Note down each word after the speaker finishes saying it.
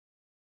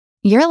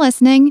You're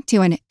listening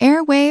to an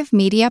Airwave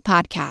Media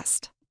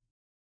Podcast.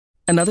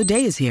 Another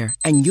day is here,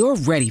 and you're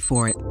ready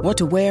for it. What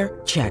to wear?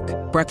 Check.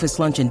 Breakfast,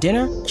 lunch, and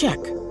dinner? Check.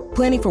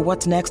 Planning for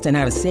what's next and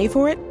how to save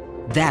for it?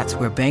 That's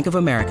where Bank of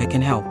America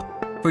can help.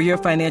 For your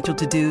financial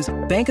to-dos,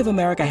 Bank of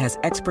America has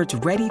experts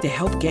ready to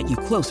help get you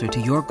closer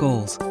to your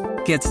goals.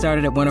 Get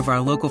started at one of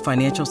our local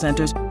financial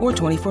centers or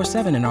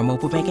 24/7 in our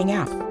mobile banking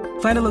app.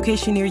 Find a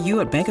location near you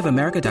at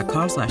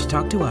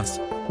bankofamerica.com/talktous.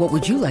 What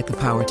would you like the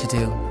power to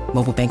do?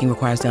 Mobile banking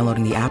requires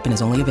downloading the app and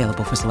is only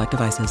available for select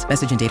devices.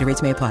 Message and data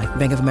rates may apply.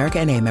 Bank of America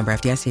N.A., member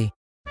FDIC.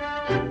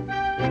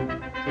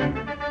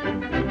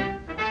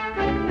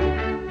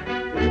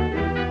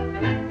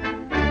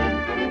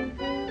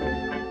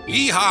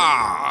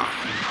 Yeehaw!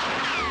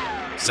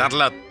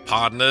 Saddle up,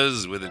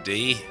 partners, with a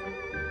D.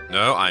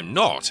 No, I'm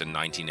not a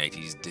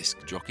 1980s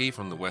disc jockey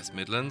from the West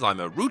Midlands. I'm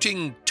a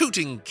rooting,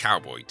 tooting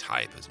cowboy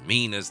type, as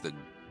mean as the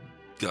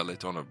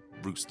gullet on a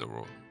rooster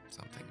or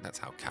something. That's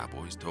how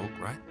cowboys talk,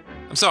 right?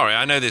 I'm sorry,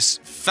 I know this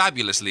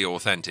fabulously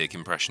authentic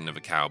impression of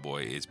a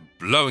cowboy is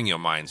blowing your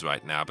minds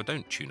right now, but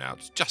don't tune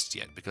out just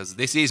yet, because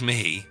this is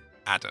me,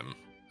 Adam.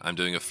 I'm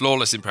doing a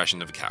flawless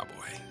impression of a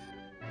cowboy.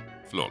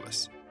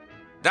 Flawless.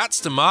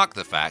 That's to mark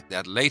the fact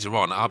that later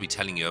on I'll be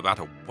telling you about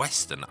a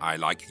Western I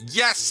like.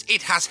 Yes,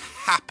 it has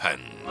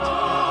happened.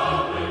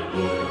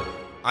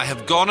 I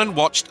have gone and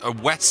watched a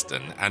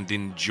Western and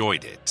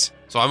enjoyed it.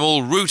 So I'm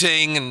all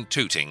rooting and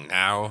tooting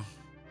now.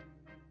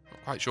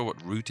 Not quite sure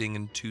what rooting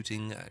and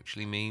tooting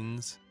actually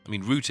means. I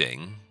mean,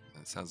 rooting,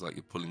 that sounds like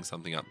you're pulling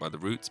something up by the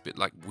roots, a bit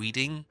like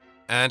weeding.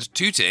 And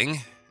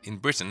tooting, in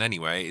Britain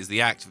anyway, is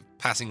the act of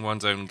passing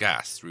one's own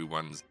gas through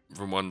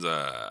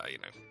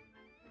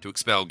to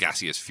expel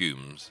gaseous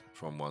fumes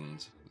from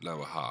one's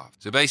lower half.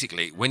 So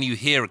basically, when you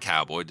hear a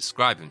cowboy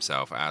describe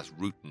himself as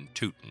rootin'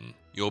 tootin',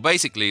 you're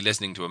basically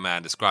listening to a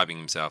man describing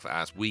himself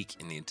as weak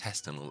in the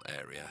intestinal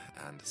area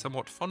and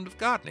somewhat fond of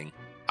gardening.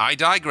 I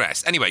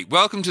digress. Anyway,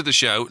 welcome to the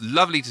show.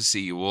 Lovely to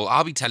see you all.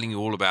 I'll be telling you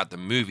all about the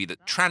movie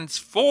that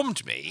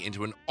transformed me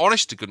into an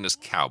honest-to-goodness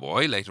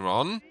cowboy later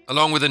on,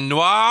 along with a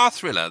noir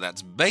thriller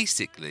that's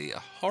basically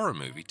a horror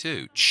movie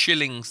too.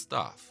 Chilling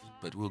stuff.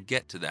 But we'll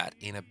get to that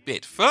in a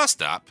bit.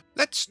 First up,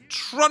 let's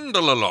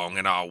trundle along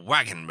in our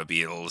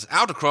wagon-mobiles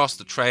out across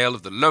the trail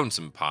of the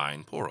Lonesome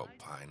Pine, poor old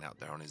Pine out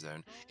there on his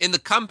own, in the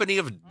company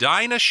of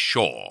Dinah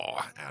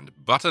Shore and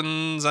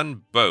Buttons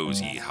and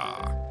Bows,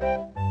 yeehaw.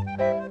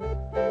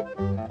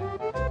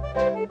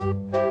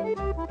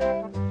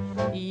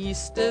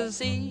 East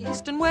is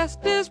east and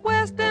west is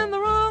west, and the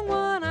wrong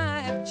one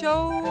I have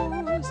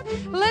chose.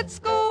 Let's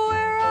go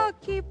where I'll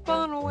keep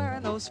on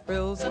wearing those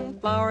frills and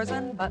flowers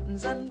and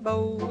buttons and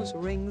bows,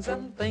 rings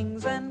and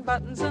things and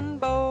buttons and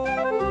bows.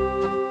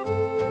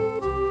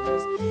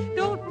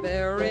 Don't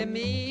bury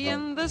me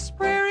in this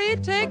prairie,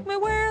 take me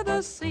where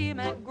the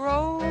cement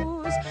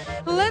grows.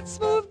 Let's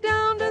move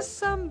down to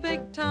some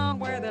big town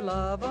where they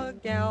love a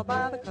gal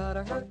by the cut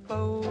of her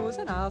clothes,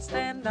 and I'll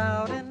stand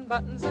out in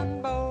buttons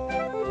and bows.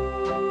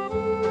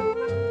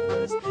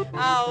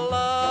 I'll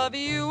love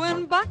you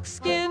in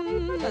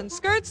buckskin and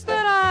skirts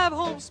that I've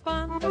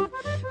homespun,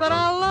 but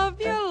I'll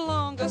love you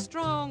longer,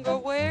 stronger,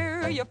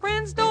 where your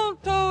friends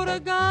don't tote a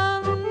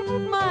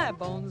gun. My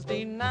bones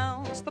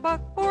denounce the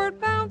buckboard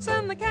bounce,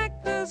 and the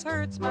cactus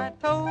hurts my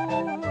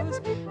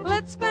toes.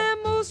 Let's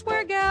vamoose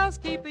where gals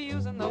keep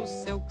using those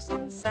silks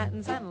and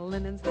satins and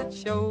linens that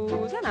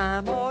shows, and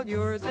I'm all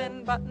yours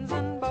in buttons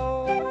and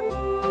bows.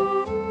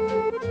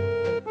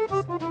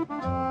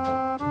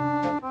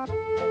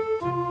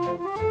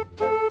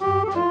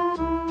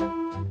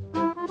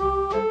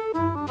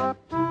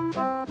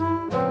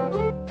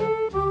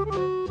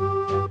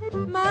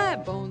 My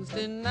bones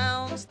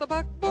denounce the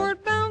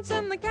buckboard bounce,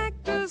 and the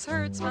cactus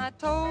hurts my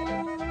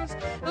toes.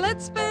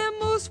 Let's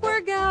vamoose where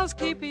gals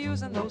keep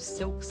using those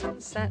silks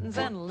and satins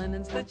and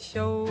linens that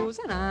shows,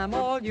 and I'm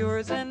all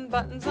yours in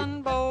buttons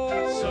and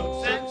bows.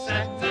 Silks and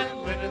satins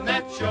and linen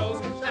that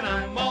shows, and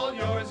I'm all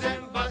yours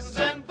in buttons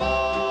and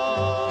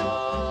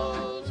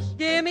bows.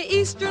 Give me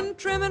Eastern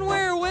trimming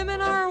where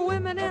women are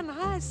women, and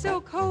high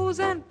silk hose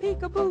and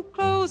peekaboo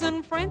clothes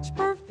and French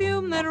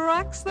perfume that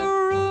rocks the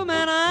room,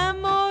 and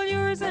I'm all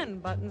yours in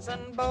buttons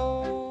and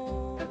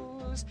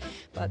bows,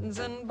 buttons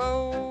and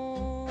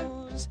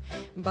bows,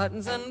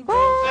 buttons and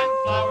bows. Rings and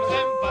flowers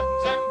and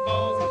buttons and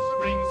bows,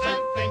 rings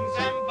and things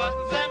and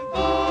buttons and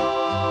bows.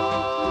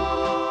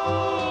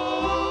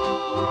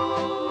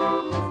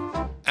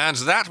 And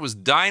that was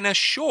Dinah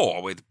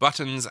Shore with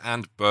Buttons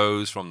and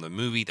Bows from the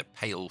movie The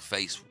Pale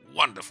Face.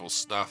 Wonderful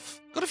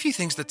stuff. Got a few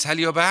things to tell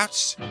you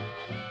about.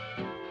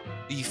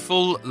 The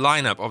full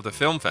lineup of the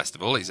film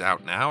festival is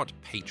out now at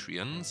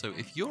Patreon, so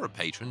if you're a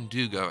patron,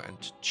 do go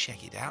and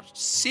check it out.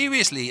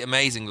 Seriously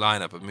amazing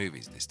lineup of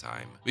movies this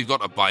time. We've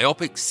got a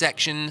biopic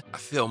section, a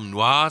film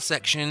noir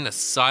section, a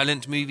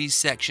silent movies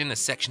section, a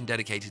section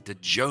dedicated to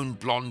Joan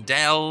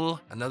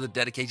Blondell, another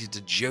dedicated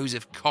to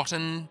Joseph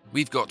Cotton.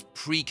 We've got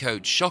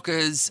pre-code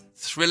shockers,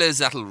 thrillers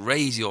that'll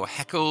raise your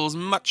heckles,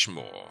 much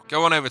more.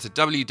 Go on over to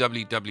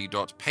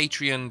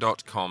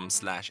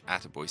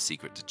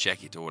www.patreon.com/AttaboySecret to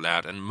check it all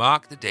out and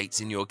mark the dates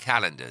dates in your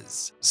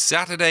calendars.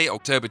 Saturday,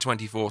 October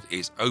 24th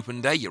is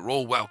open day. You're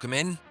all welcome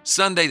in.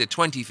 Sunday, the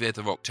 25th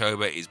of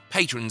October is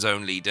patrons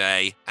only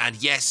day.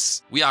 And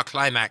yes, we are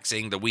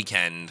climaxing the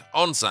weekend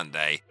on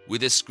Sunday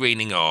with a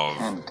screening of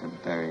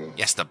Canterbury.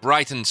 Yes, the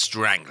Brighton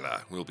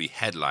Strangler will be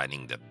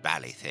headlining the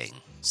bally thing.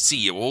 See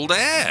you all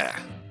there.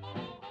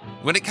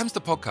 When it comes to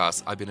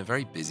podcasts, I've been a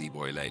very busy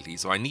boy lately,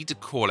 so I need to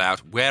call out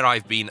where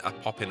I've been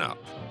a-popping up.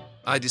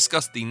 I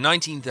discussed the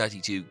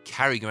 1932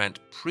 Cary Grant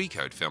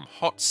pre-code film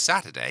Hot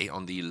Saturday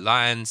on the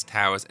Lions,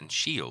 Towers and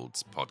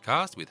Shields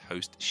podcast with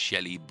host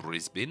Shelley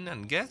Brisbane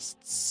and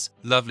guests.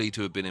 Lovely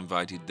to have been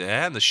invited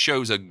there, and the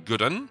show's a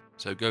good one.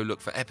 So go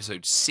look for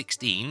episode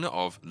 16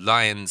 of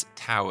Lions,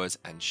 Towers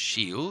and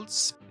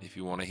Shields if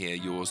you want to hear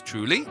yours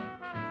truly.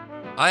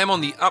 I am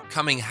on the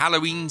upcoming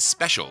Halloween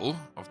special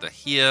of the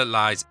Here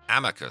Lies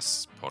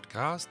Amicus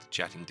podcast,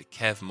 chatting to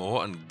Kev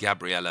Moore and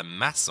Gabriella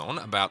Masson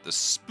about the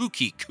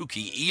spooky,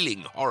 kooky,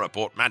 Ealing horror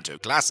portmanteau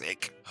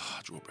classic.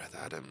 Draw a breath,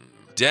 Adam.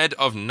 Dead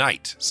of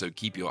Night, so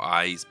keep your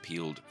eyes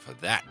peeled for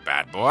that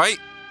bad boy.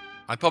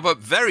 I pop up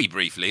very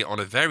briefly on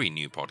a very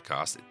new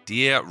podcast,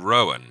 Dear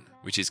Rowan,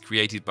 which is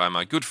created by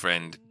my good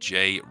friend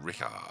Jay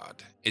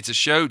Rickard. It's a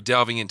show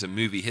delving into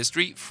movie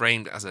history,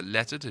 framed as a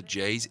letter to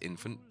Jay's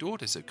infant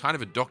daughter, so kind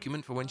of a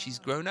document for when she's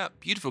grown up.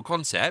 Beautiful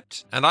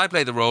concept. And I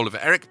play the role of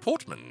Eric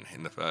Portman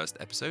in the first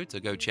episode,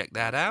 so go check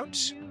that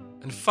out.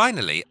 And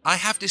finally, I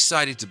have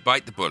decided to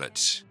bite the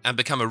bullet and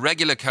become a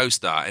regular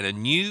co-star in a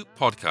new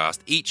podcast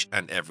each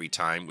and every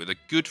time with a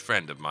good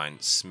friend of mine,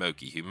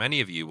 Smokey, who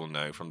many of you will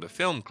know from the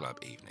Film Club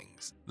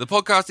evenings. The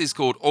podcast is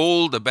called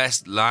All the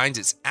Best Lines.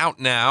 It's out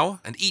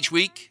now, and each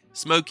week,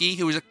 Smokey,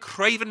 who is a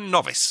craven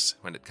novice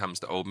when it comes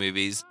to old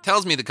movies,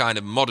 tells me the kind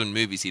of modern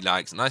movies he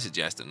likes, and I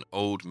suggest an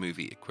old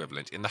movie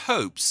equivalent in the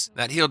hopes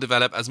that he'll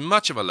develop as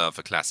much of a love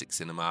for classic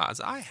cinema as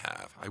I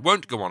have. I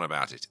won't go on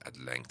about it at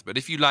length, but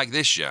if you like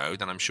this show,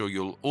 then I'm sure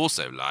you'll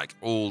also like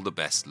All the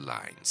Best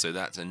Lines. So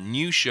that's a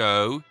new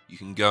show you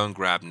can go and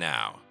grab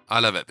now. I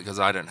love it because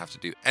I don't have to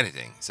do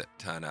anything except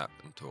turn up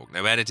and talk.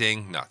 No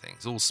editing, nothing.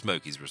 It's all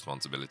Smokey's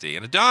responsibility,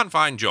 and a darn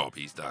fine job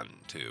he's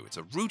done, too. It's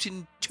a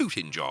rootin'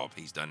 tootin' job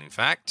he's done, in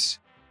fact.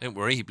 Don't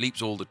worry, he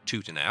bleeps all the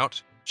tootin'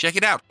 out. Check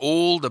it out,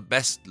 All the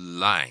Best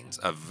Lines,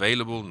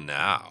 available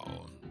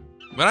now.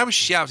 When I was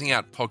shouting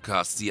out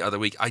podcasts the other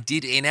week, I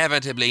did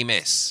inevitably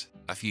miss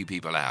a few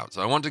people out.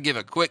 So I want to give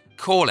a quick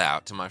call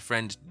out to my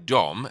friend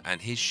Dom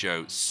and his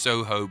show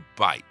Soho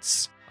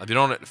Bites. I've been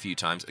on it a few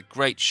times, a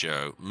great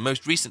show.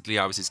 Most recently,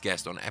 I was his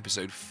guest on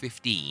episode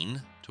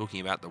 15,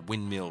 talking about the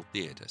Windmill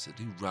Theatre, so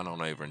do run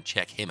on over and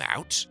check him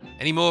out.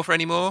 Any more for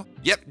any more?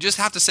 Yep, just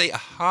have to say a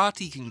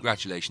hearty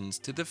congratulations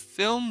to the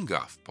Film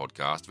Guff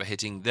podcast for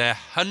hitting their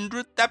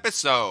 100th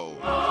episode.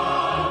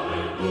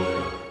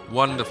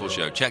 Wonderful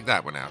show, check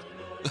that one out.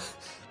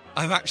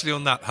 I'm actually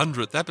on that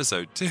 100th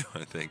episode too,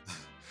 I think.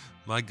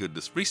 My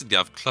goodness, recently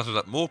I've cluttered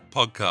up more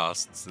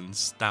podcasts than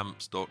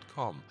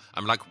stamps.com.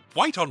 I'm like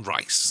white on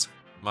rice.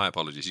 My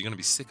apologies, you're going to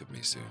be sick of me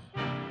soon.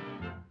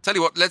 Tell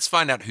you what, let's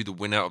find out who the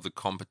winner of the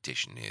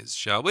competition is,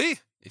 shall we?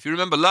 If you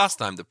remember last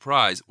time, the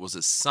prize was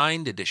a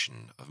signed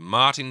edition of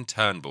Martin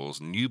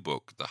Turnbull's new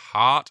book, The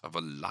Heart of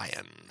a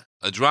Lion,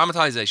 a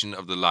dramatization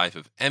of the life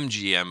of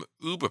MGM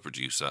Uber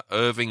producer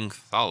Irving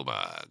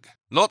Thalberg.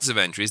 Lots of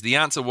entries. The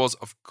answer was,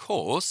 of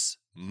course,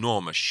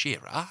 Norma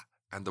Shearer.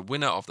 And the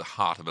winner of The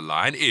Heart of a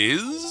Lion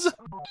is...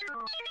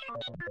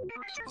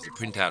 As the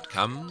printout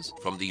comes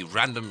from the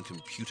random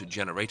computer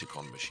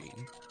generator-con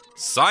machine,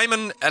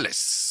 Simon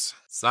Ellis.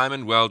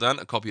 Simon, well done.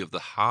 A copy of The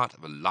Heart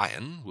of a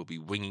Lion will be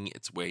winging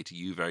its way to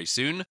you very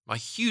soon. My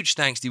huge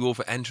thanks to you all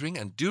for entering,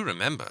 and do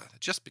remember that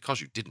just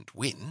because you didn't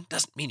win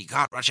doesn't mean you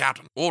can't rush out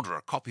and order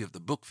a copy of the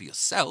book for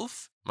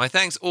yourself. My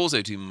thanks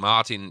also to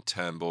Martin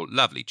Turnbull,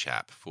 lovely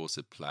chap, for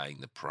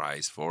supplying the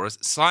prize for us.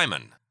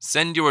 Simon,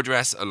 send your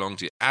address along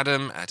to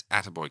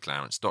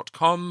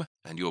adam@attaboyclarence.com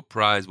and your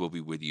prize will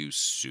be with you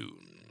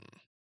soon.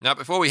 Now,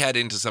 before we head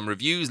into some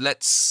reviews,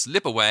 let's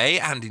slip away,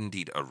 and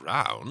indeed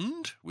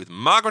around, with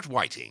Margaret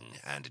Whiting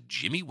and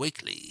Jimmy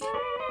Wakely.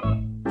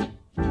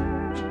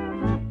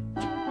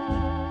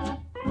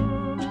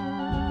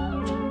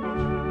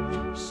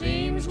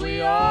 Seems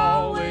we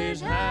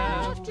always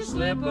have to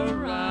slip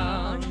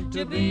around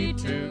to be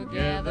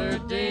together,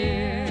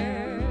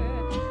 dear.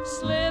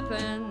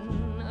 Slipping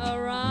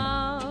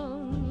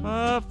around,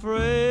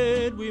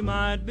 afraid we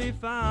might be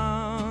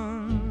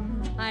found.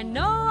 I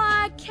know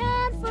I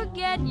can't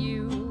forget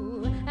you,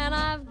 and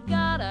I've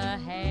gotta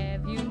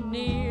have you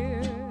near.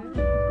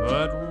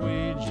 But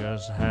we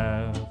just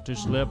have to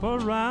slip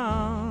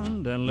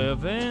around and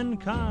live in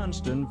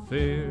constant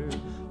fear.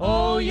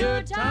 Oh,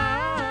 you're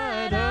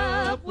tied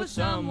up with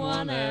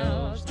someone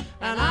else,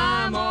 and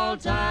I'm all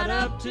tied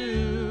up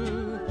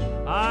too.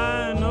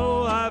 I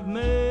know I've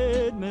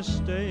made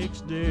mistakes,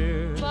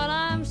 dear, but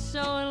I'm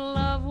so in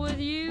love with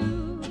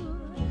you.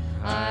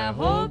 I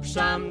hope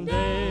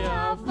someday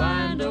I'll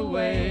find a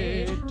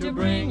way to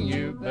bring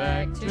you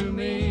back to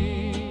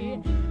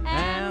me,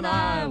 and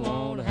I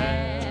won't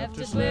have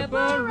to slip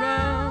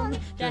around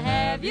to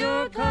have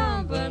your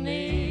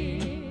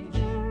company.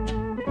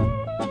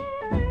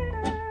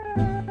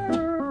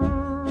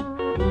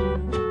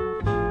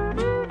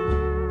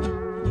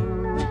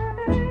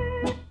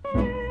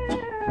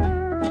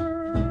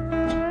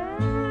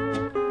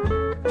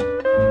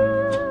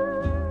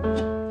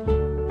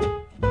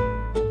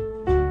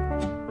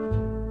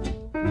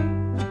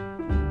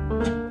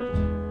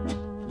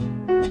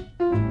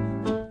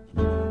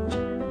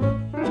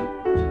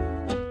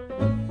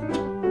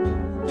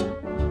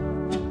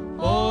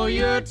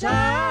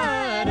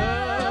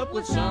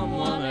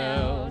 someone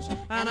else,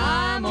 and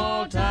I'm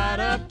all tied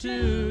up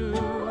too.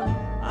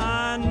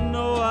 I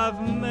know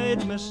I've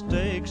made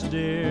mistakes,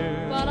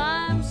 dear, but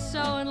I'm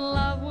so in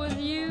love with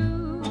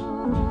you.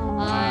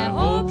 I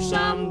hope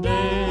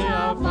someday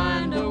I'll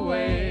find a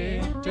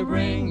way to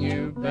bring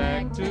you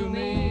back to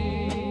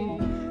me,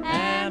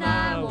 and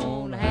I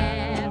won't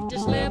have to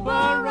slip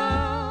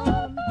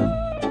around,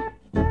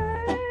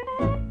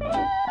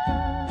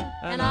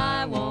 and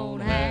I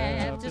won't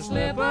have to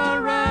slip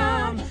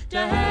around to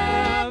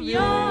have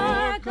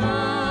your company.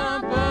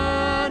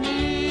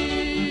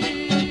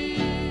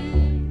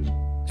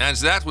 And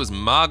that was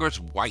Margaret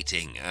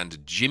Whiting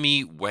and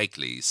Jimmy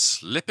Wakely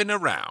slipping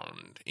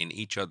around in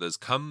each other's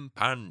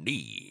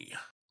company.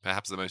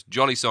 Perhaps the most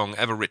jolly song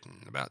ever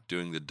written about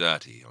doing the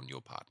dirty on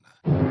your partner.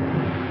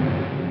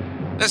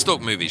 Let's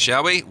talk movies,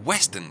 shall we?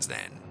 Westerns,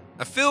 then.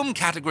 A film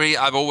category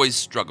I've always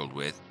struggled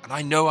with, and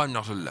I know I'm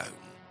not alone.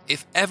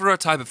 If ever a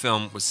type of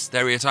film was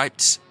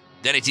stereotyped,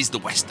 then it is the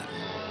Western.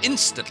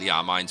 Instantly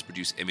our minds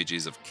produce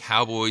images of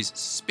cowboys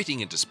spitting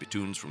into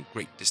spittoons from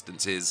great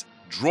distances,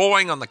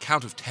 drawing on the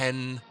count of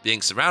 10,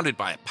 being surrounded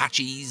by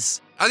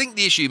Apaches. I think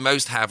the issue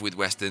most have with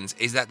Westerns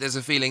is that there's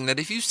a feeling that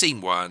if you've seen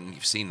one,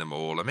 you've seen them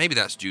all, and maybe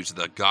that's due to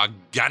the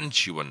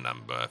gargantuan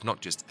number of not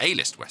just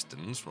A-list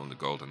Westerns from the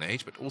Golden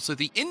Age, but also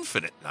the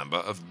infinite number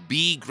of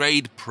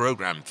B-grade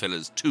program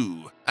fillers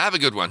too. I have a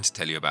good one to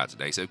tell you about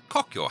today, so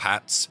cock your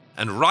hats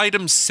and ride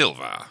 'em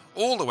silver,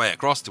 all the way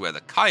across to where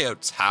the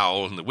coyotes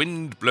howl and the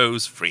wind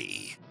blows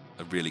free.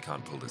 I really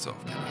can't pull this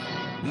off, can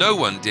I? No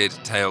one did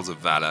Tales of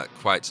Valor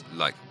quite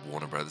like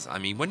Warner Brothers. I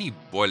mean, when you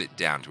boil it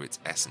down to its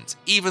essence,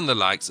 even the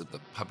likes of The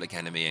Public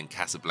Enemy and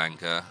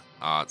Casablanca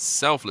are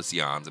selfless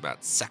yarns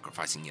about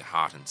sacrificing your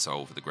heart and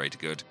soul for the greater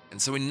good.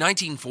 And so in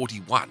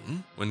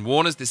 1941, when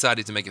Warner's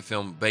decided to make a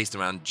film based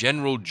around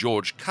General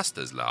George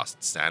Custer's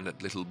last stand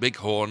at Little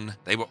Bighorn,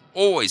 they were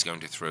always going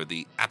to throw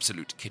the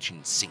absolute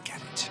kitchen sink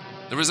at it.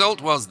 The result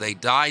was they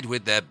died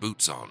with their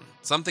boots on.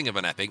 Something of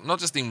an epic, not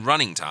just in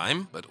running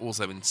time, but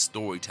also in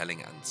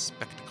storytelling and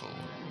spectacle.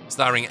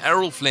 Starring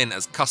Errol Flynn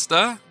as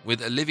Custer,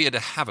 with Olivia de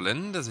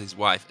Havilland as his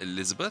wife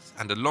Elizabeth,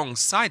 and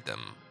alongside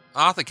them,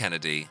 Arthur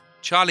Kennedy,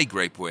 Charlie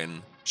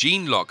Grapewin,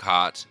 Gene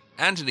Lockhart,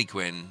 Anthony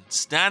Quinn,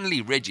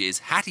 Stanley Ridges,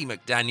 Hattie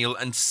McDaniel,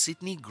 and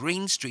Sidney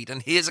Greenstreet.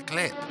 And here's a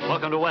clip.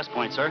 Welcome to West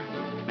Point, sir.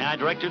 May I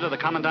direct you to the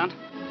Commandant?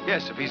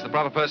 Yes, if he's the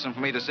proper person for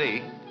me to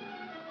see.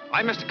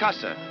 I'm Mr.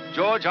 Custer,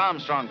 George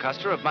Armstrong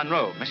Custer of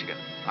Monroe, Michigan.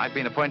 I've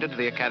been appointed to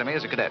the Academy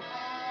as a cadet.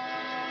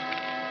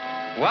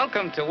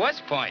 Welcome to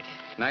West Point.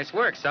 Nice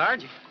work,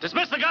 Sarge.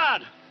 Dismiss the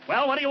guard.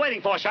 Well, what are you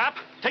waiting for, Sharp?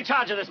 Take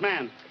charge of this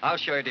man. I'll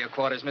show you to your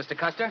quarters, Mr.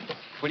 Custer.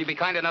 Will you be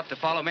kind enough to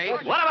follow me?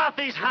 What about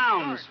these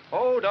hounds?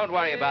 Oh, don't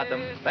worry about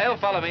them. They'll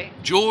follow me.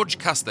 George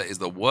Custer is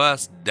the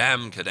worst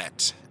damn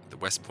cadet at the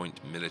West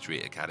Point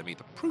Military Academy,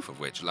 the proof of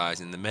which lies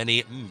in the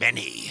many,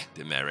 many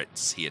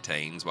demerits he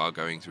attains while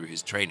going through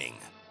his training.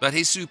 But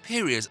his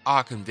superiors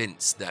are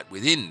convinced that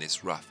within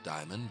this rough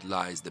diamond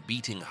lies the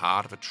beating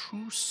heart of a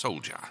true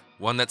soldier,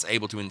 one that's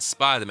able to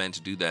inspire the men to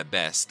do their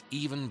best,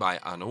 even by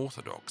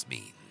unorthodox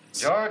means.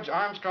 George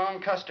Armstrong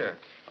Custer.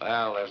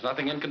 Well, there's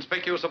nothing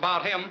inconspicuous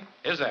about him,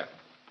 is there?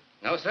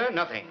 No, sir,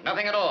 nothing.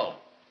 Nothing at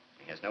all.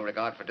 He has no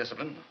regard for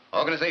discipline,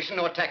 organization,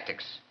 or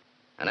tactics.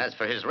 And as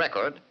for his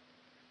record,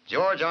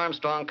 George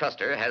Armstrong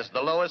Custer has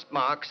the lowest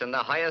marks and the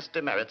highest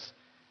demerits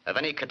of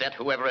any cadet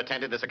who ever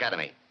attended this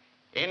academy,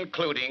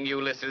 including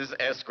Ulysses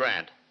S.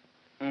 Grant.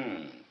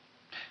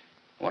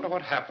 Wonder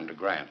what happened to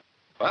Grant.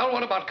 Well,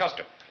 what about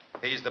Custer?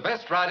 He's the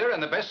best rider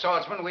and the best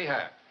swordsman we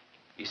have.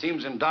 He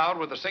seems endowed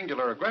with a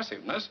singular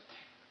aggressiveness.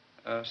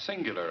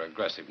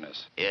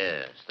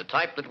 Yes, the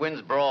type that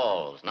wins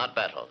brawls, not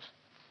battles.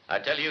 I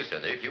tell you, sir,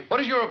 that if you... What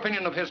is your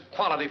opinion of his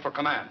quality for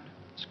command?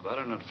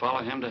 Squadron would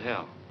follow him to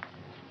hell.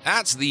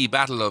 At the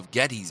Battle of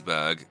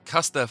Gettysburg,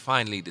 Custer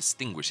finally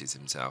distinguishes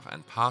himself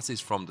and passes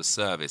from the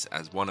service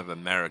as one of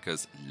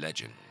America's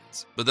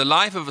legends. But the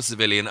life of a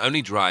civilian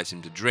only drives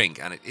him to drink,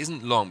 and it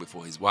isn't long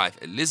before his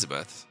wife,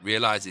 Elizabeth,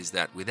 realizes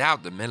that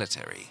without the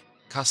military,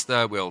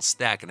 Custer will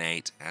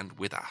stagnate and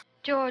wither.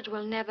 George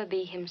will never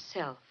be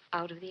himself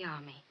out of the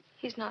Army.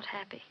 He's not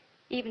happy,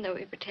 even though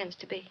he pretends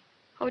to be.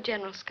 Oh,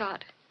 General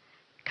Scott,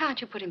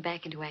 can't you put him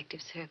back into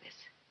active service?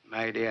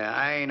 My dear,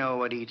 I know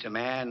what eats a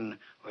man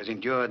who has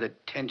endured the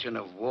tension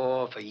of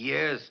war for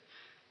years.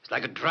 It's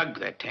like a drug,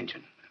 that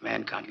tension. A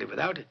man can't live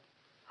without it.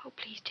 Oh,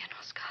 please,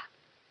 General Scott,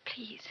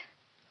 please.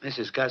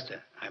 Mrs.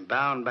 Custer, I'm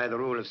bound by the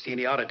rule of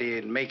seniority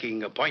in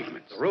making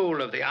appointments. The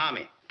rule of the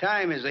Army.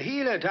 Time is a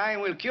healer.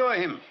 Time will cure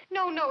him.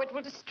 No, it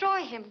will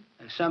destroy him.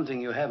 There's something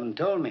you haven't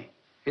told me,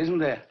 isn't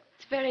there?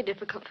 It's very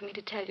difficult for me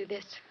to tell you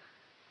this,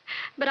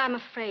 but I'm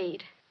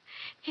afraid.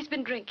 He's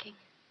been drinking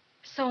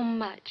so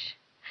much.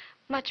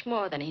 Much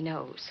more than he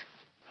knows.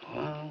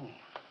 Oh,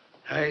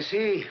 I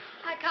see.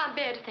 I can't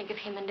bear to think of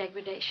him in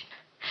degradation.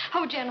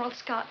 Oh, General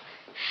Scott,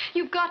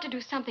 you've got to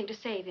do something to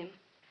save him.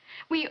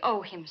 We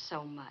owe him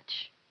so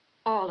much.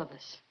 All of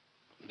us.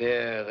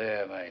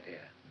 There, my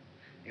dear.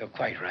 You're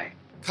quite right.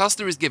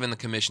 Custer is given the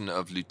commission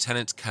of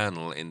lieutenant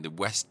colonel in the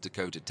West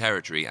Dakota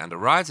Territory and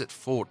arrives at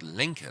Fort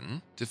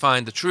Lincoln to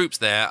find the troops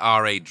there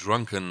are a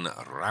drunken,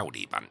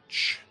 rowdy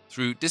bunch.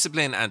 Through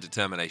discipline and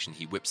determination,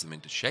 he whips them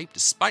into shape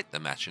despite the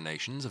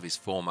machinations of his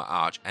former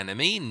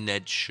arch-enemy,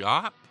 Ned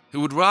Sharp,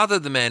 who would rather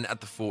the men at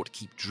the fort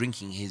keep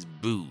drinking his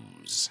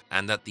booze,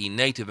 and that the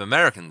Native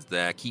Americans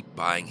there keep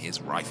buying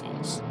his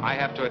rifles. I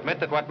have to admit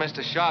that what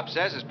Mr. Sharp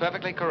says is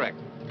perfectly correct.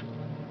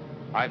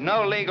 I've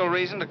no legal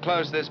reason to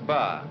close this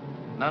bar.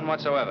 None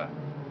whatsoever.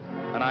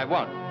 And I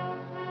won't.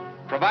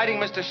 Providing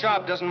Mr.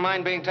 Sharp doesn't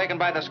mind being taken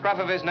by the scruff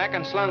of his neck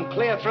and slung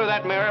clear through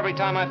that mirror every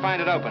time I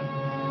find it open.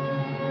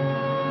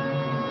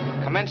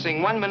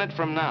 Commencing 1 minute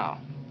from now.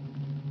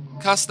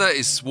 Custer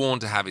is sworn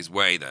to have his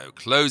way, though,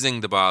 closing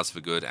the bars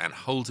for good and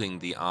halting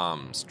the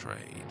arms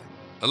trade.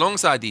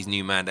 Alongside these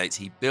new mandates,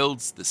 he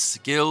builds the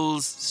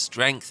skills,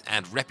 strength,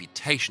 and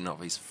reputation of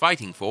his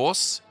fighting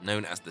force,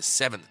 known as the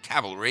 7th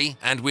Cavalry,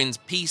 and wins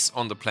peace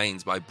on the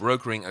plains by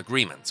brokering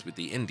agreements with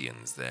the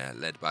Indians there,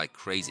 led by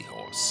Crazy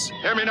Horse.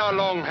 Hear me now,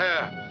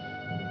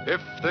 Longhair.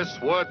 If this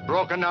word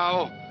broken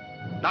now,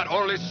 not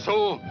only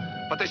Sioux,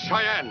 but the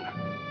Cheyenne,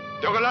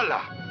 the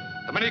Ogallala,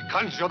 the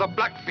Minneconjou, the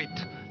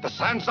Blackfeet, the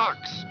Sans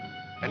Arcs,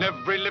 and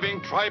every living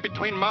tribe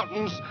between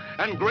mountains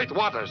and great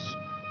waters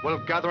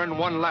will gather in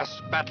one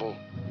last battle.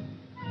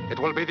 It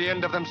will be the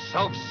end of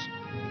themselves,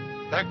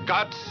 their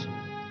gods,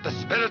 the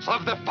spirits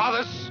of their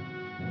fathers,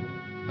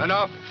 and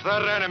of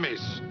their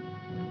enemies.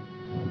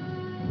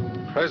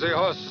 Crazy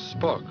Horse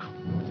spoke.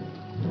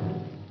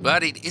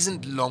 But it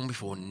isn't long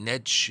before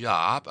Ned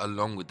Sharp,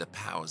 along with the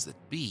powers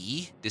that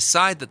be,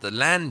 decide that the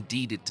land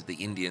deeded to the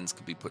Indians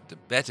could be put to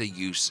better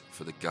use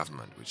for the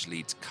government, which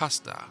leads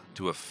Custer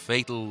to a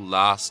fatal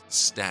last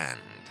stand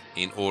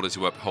in order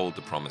to uphold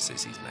the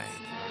promises he's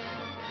made.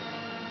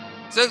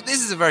 So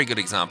this is a very good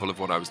example of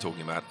what I was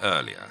talking about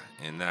earlier,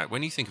 in that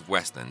when you think of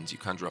westerns, you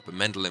conjure up a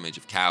mental image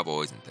of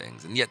cowboys and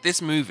things, and yet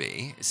this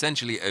movie,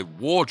 essentially a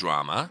war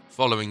drama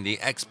following the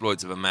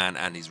exploits of a man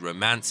and his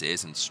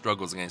romances and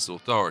struggles against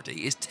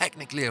authority, is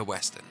technically a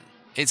western.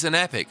 It's an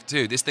epic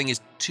too. This thing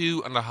is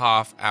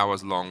 2.5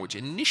 hours long, which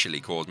initially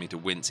caused me to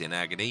wince in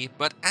agony,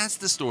 but as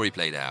the story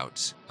played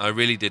out, I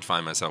really did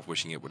find myself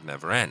wishing it would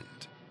never end.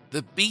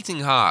 The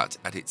beating heart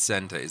at its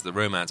center is the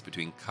romance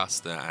between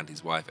Custer and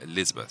his wife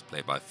Elizabeth,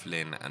 played by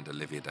Flynn and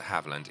Olivia de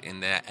Havilland, in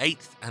their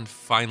 8th and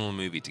final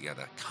movie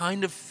together.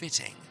 Kind of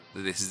fitting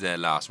that this is their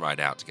last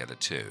ride out together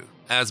too,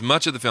 as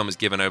much of the film is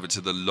given over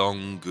to the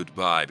long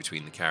goodbye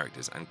between the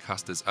characters and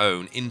Custer's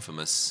own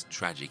infamous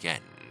tragic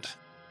end.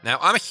 Now,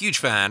 I'm a huge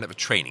fan of a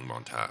training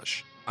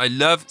montage. I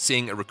love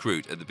seeing a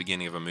recruit at the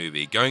beginning of a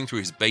movie going through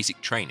his basic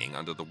training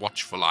under the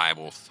watchful eye of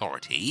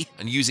authority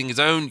and using his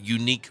own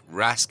unique,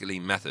 rascally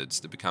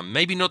methods to become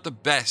maybe not the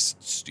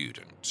best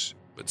student,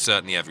 but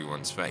certainly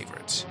everyone's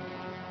favorite.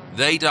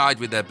 They Died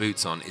with Their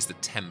Boots On is the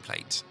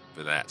template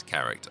for that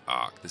character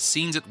arc. The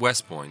scenes at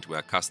West Point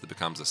where Custer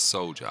becomes a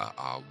soldier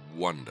are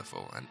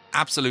wonderful and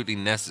absolutely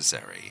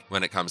necessary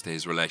when it comes to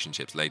his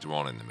relationships later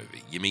on in the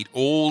movie. You meet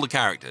all the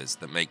characters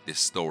that make this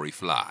story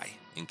fly,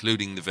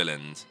 including the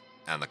villains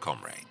and the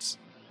comrades.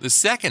 The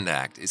second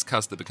act is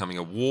Custer becoming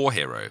a war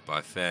hero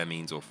by fair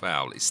means or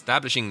foul,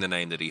 establishing the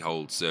name that he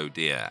holds so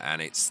dear,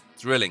 and it's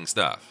thrilling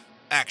stuff.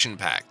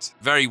 Action-packed,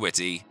 very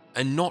witty,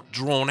 and not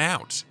drawn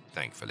out,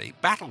 thankfully.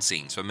 Battle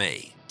scenes, for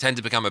me, tend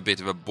to become a bit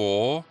of a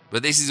bore,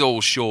 but this is all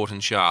short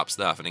and sharp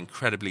stuff and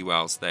incredibly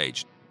well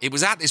staged. It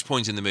was at this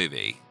point in the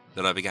movie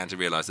that I began to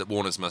realize that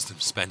Warner's must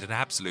have spent an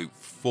absolute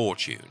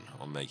fortune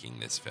on making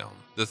this film.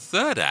 The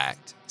third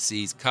act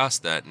sees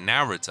Custer,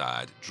 now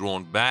retired,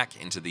 drawn back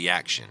into the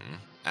action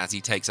as he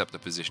takes up the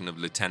position of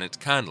lieutenant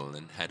colonel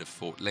and head of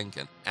Fort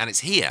Lincoln. And it's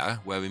here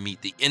where we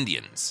meet the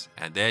Indians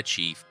and their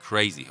chief,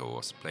 Crazy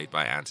Horse, played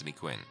by Anthony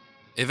Quinn.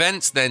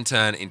 Events then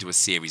turn into a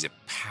series of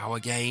power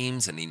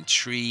games and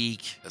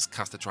intrigue as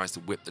Custer tries to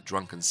whip the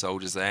drunken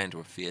soldiers there into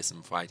a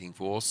fearsome fighting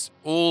force,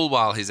 all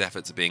while his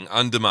efforts are being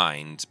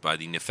undermined by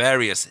the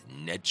nefarious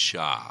Ned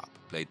Sharp,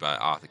 played by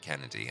Arthur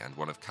Kennedy, and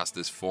one of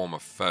Custer's former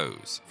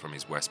foes from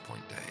his West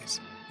Point days.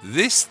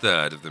 This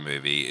third of the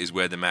movie is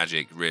where the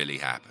magic really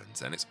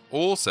happens, and it's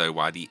also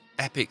why the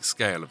epic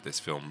scale of this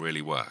film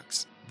really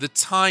works. The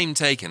time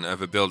taken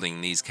over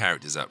building these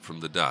characters up from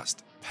the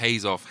dust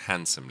pays off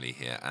handsomely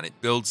here, and it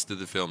builds to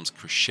the film's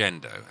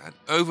crescendo, an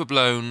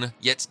overblown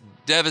yet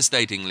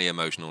devastatingly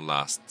emotional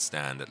last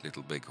stand at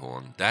Little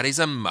Bighorn that is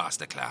a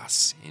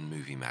masterclass in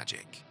movie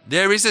magic.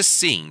 There is a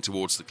scene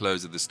towards the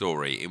close of the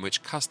story in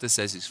which Custer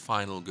says his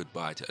final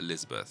goodbye to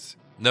Elizabeth,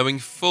 knowing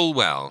full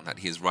well that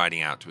he is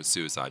riding out to a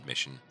suicide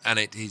mission, and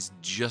it is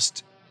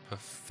just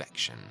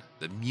perfection.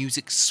 The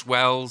music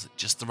swells at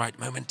just the right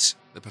moment.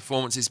 The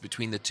performances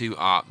between the two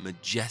are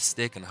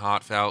majestic and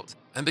heartfelt,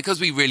 and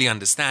because we really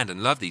understand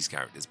and love these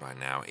characters by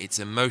now, its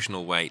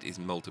emotional weight is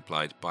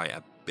multiplied by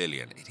 1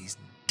 billion. It is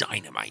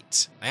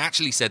dynamite. I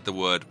actually said the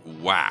word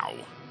wow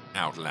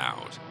out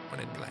loud when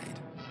it played.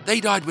 They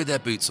Died with Their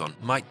Boots On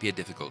might be a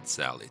difficult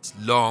sell. It's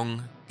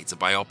long, it's a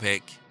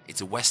biopic, It's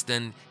a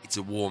Western, it's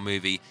a war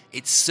movie.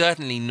 It's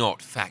certainly not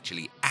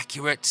factually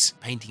accurate,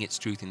 painting its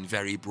truth in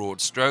very broad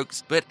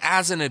strokes, but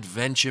as an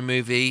adventure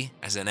movie,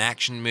 as an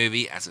action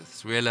movie, as a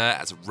thriller,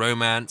 as a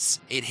romance,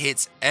 it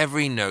hits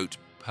every note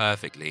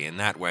perfectly in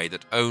that way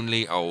that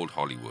only old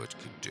Hollywood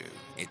could do.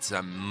 It's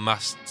a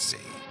must-see.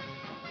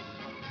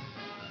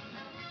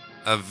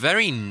 A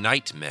very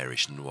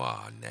nightmarish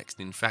noir next.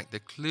 In fact, the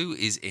clue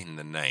is in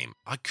the name.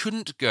 I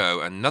couldn't go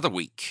another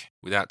week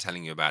without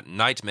telling you about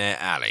Nightmare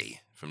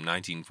Alley from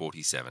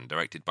 1947,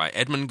 directed by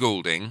Edmund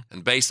Goulding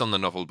and based on the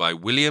novel by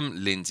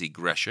William Lindsay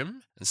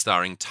Gresham and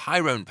starring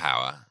Tyrone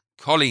Power,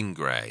 Colleen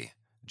Gray,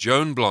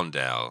 Joan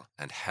Blondell,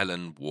 and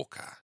Helen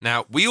Walker.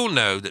 Now, we all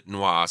know that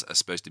noirs are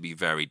supposed to be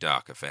very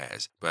dark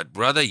affairs, but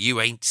brother, you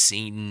ain't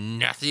seen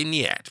nothing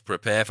yet.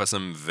 Prepare for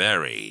some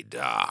very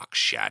dark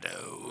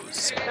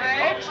shadows.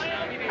 Folks,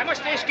 I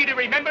must ask you to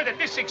remember that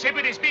this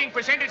exhibit is being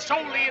presented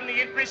solely in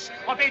the interests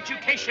of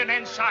education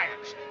and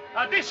science.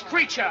 This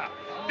creature,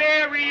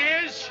 there he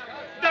is,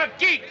 the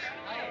geek.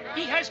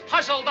 He has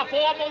puzzled the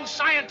foremost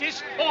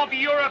scientists of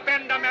Europe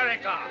and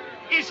America.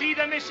 Is he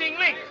the missing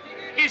link?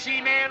 Is he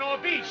man or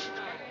beast?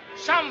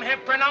 Some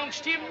have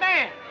pronounced him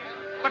man,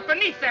 but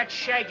beneath that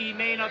shaggy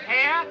mane of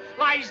hair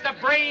lies the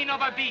brain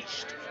of a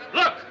beast.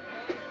 Look,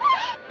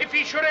 if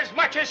he should as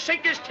much as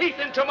sink his teeth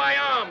into my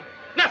arm,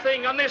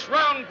 nothing on this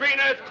round green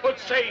earth could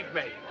save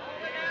me.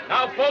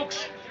 Now,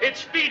 folks,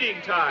 it's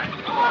feeding time.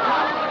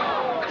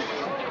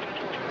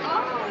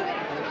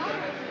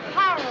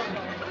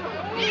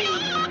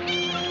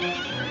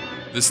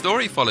 The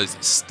story follows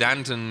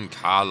Stanton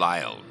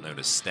Carlyle, known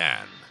as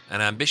Stan,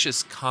 an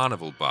ambitious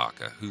carnival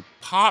barker who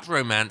part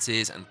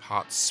romances and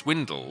part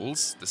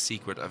swindles the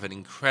secret of an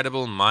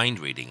incredible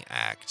mind-reading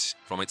act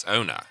from its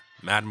owner,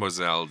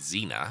 Mademoiselle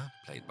Zena,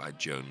 played by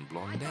Joan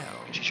Blondell.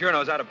 She sure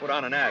knows how to put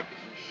on an act.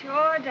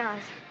 Sure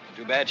does.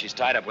 Too bad she's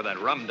tied up with that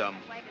rum-dum.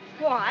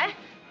 Why?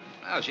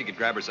 Well, she could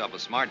grab herself a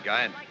smart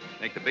guy and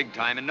make the big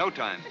time in no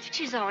time.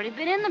 She's already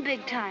been in the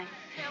big time.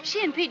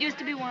 She and Pete used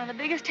to be one of the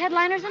biggest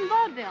headliners in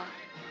vaudeville.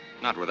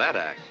 Not with that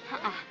act.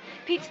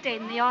 Pete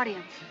stayed in the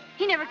audience.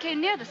 He never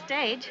came near the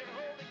stage.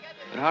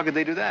 But how could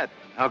they do that?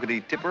 How could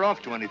he tip her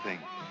off to anything?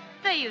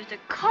 They used a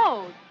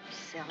code,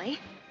 silly.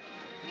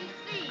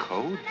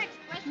 Code?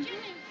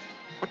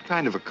 What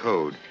kind of a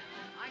code?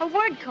 A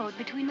word code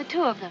between the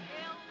two of them.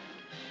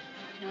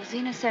 You know,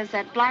 Zena says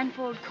that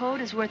blindfold code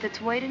is worth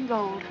its weight in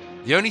gold.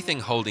 The only thing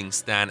holding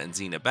Stan and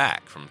Zena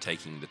back from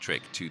taking the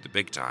trick to the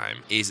big time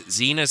is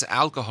Zena's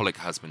alcoholic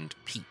husband,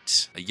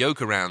 Pete, a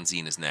yoke around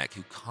Zena's neck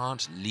who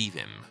can't leave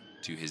him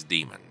to his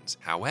demons.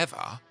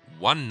 However,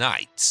 one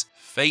night,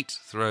 fate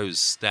throws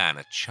Stan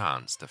a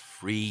chance to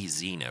free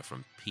Zena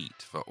from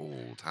Pete for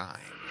all time.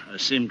 I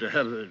seem to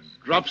have the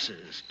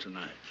dropsies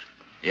tonight.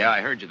 Yeah,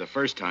 I heard you the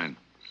first time.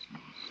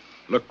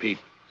 Look, Pete,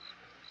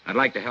 I'd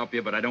like to help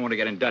you, but I don't want to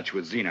get in Dutch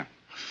with Zena.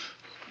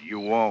 You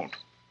won't.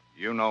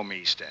 You know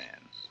me, Stan.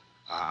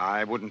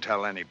 I wouldn't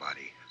tell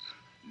anybody.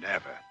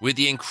 Never. With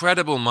the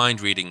incredible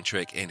mind-reading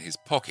trick in his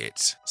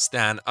pocket,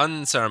 Stan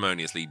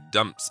unceremoniously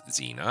dumps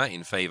Zena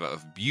in favor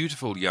of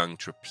beautiful young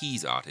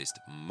trapeze artist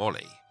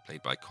Molly,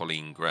 played by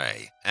Colleen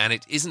Gray. And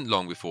it isn't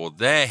long before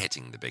they're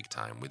hitting the big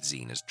time with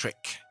Zena's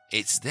trick.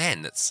 It's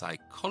then that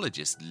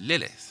psychologist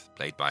Lilith,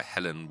 played by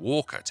Helen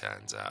Walker,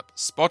 turns up,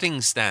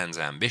 spotting Stan's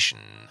ambition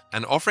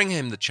and offering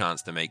him the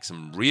chance to make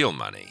some real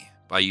money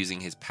by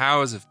using his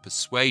powers of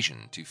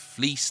persuasion to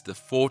fleece the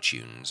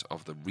fortunes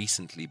of the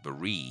recently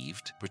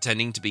bereaved,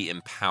 pretending to be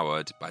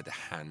empowered by the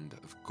hand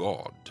of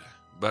God.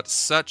 But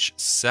such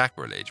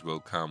sacrilege will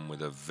come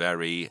with a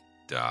very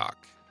dark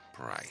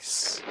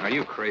price. Are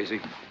you crazy?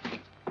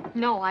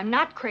 No, I'm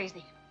not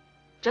crazy.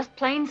 Just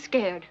plain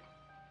scared.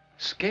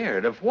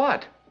 Scared of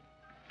what?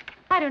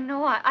 I don't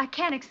know. I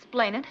can't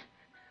explain it.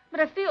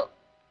 But I feel...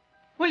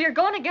 Well, you're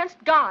going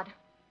against God.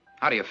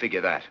 How do you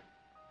figure that?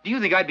 Do you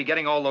think I'd be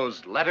getting all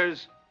those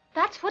letters?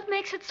 That's what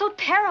makes it so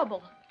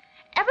terrible.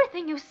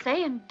 Everything you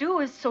say and do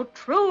is so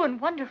true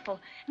and wonderful,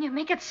 and you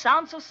make it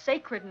sound so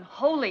sacred and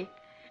holy.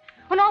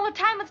 When all the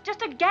time it's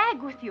just a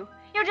gag with you.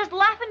 You're just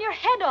laughing your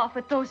head off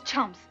at those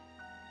chumps.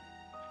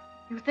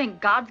 You think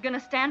God's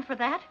gonna stand for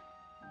that?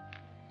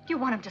 You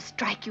want him to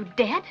strike you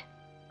dead?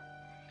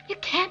 You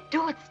can't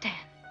do it, Stan.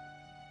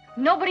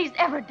 Nobody's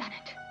ever done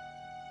it.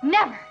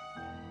 Never.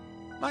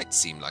 Might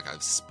seem like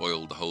I've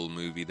spoiled the whole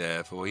movie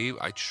there for you.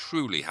 I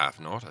truly have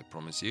not, I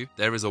promise you.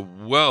 There is a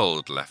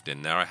world left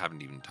in there I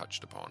haven't even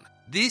touched upon.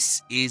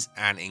 This is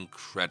an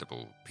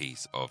incredible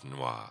piece of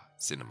noir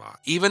cinema.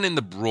 Even in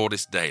the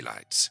broadest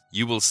daylight,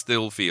 you will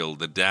still feel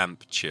the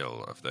damp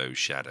chill of those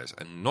shadows,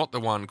 and not the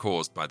one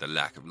caused by the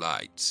lack of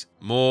light.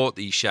 More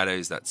the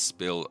shadows that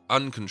spill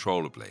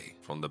uncontrollably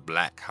from the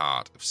black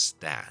heart of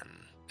Stan.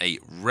 A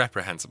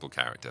reprehensible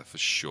character for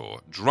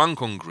sure,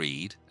 drunk on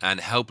greed and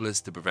helpless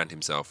to prevent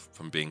himself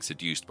from being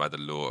seduced by the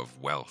lure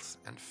of wealth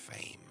and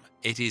fame.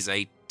 It is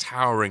a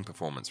towering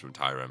performance from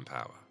Tyrone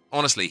Power.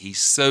 Honestly, he's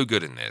so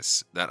good in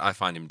this that I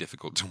find him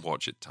difficult to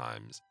watch at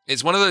times.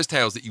 It's one of those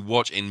tales that you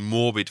watch in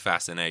morbid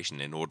fascination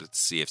in order to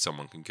see if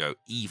someone can go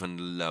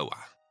even lower.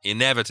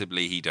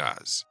 Inevitably, he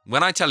does.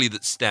 When I tell you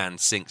that Stan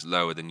sinks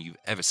lower than you've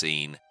ever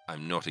seen,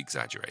 I'm not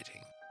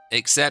exaggerating.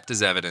 Except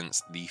as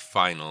evidence, the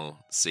final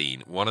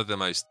scene, one of the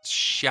most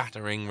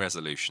shattering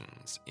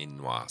resolutions in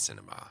noir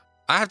cinema.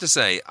 I have to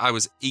say, I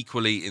was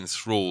equally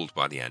enthralled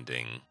by the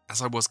ending, as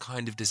I was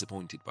kind of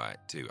disappointed by it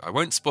too. I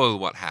won't spoil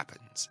what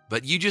happens,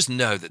 but you just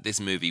know that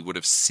this movie would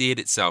have seared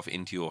itself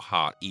into your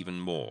heart even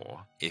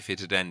more if it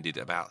had ended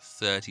about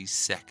 30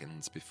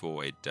 seconds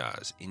before it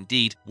does.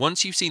 Indeed,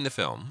 once you've seen the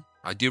film,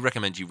 I do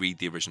recommend you read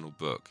the original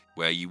book,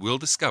 where you will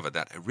discover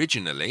that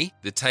originally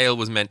the tale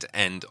was meant to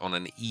end on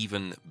an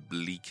even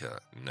bleaker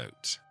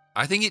note.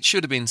 I think it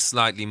should have been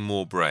slightly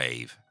more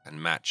brave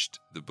and matched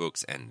the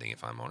book's ending,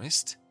 if I'm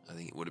honest. I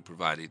think it would have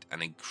provided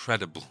an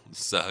incredible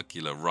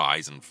circular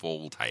rise and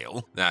fall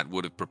tale that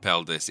would have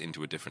propelled this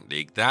into a different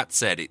league. That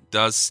said, it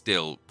does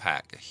still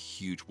pack a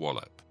huge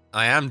wallop.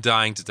 I am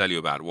dying to tell you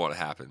about what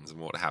happens and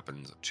what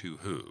happens to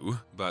who,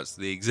 but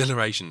the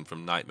exhilaration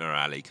from Nightmare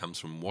Alley comes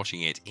from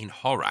watching it in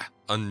horror,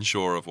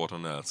 unsure of what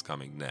on earth's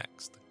coming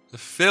next.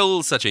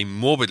 Phil's such a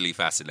morbidly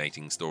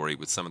fascinating story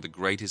with some of the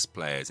greatest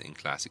players in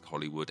classic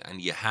Hollywood,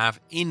 and you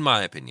have, in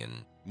my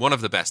opinion, one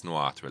of the best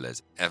noir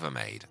thrillers ever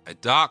made. A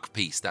dark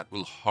piece that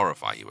will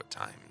horrify you at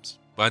times.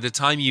 By the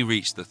time you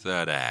reach the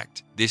third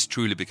act, this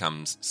truly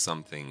becomes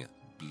something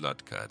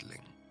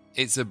blood-curdling.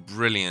 It's a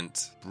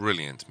brilliant,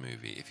 brilliant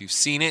movie. If you've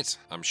seen it,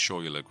 I'm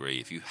sure you'll agree.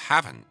 If you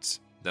haven't,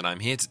 then I'm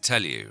here to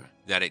tell you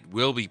that it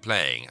will be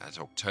playing at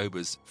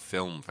October's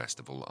Film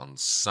Festival on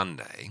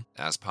Sunday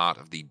as part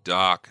of the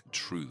Dark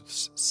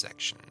Truths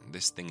section.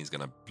 This thing is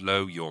going to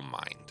blow your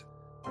mind.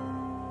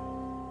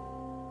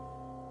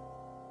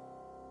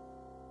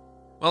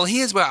 Well,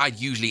 here's where I'd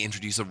usually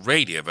introduce a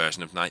radio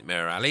version of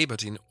Nightmare Alley,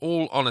 but in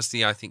all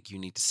honesty, I think you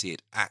need to see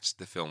it at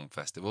the film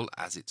festival,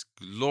 as it's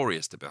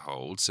glorious to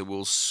behold, so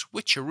we'll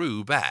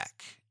switcheroo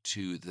back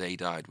to They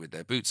Died With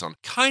Their Boots On.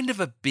 Kind of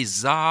a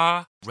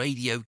bizarre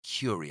radio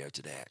curio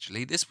today,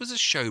 actually. This was a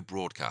show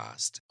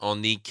broadcast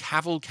on the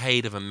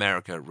Cavalcade of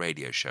America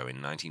radio show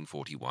in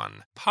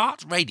 1941.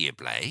 Part radio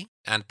play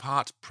and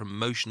part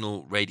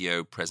promotional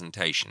radio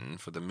presentation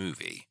for the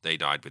movie They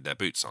Died With Their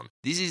Boots On.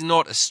 This is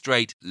not a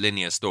straight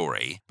linear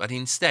story, but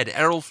instead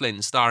Errol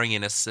Flynn starring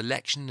in a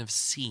selection of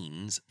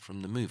scenes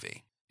from the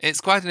movie. It's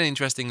quite an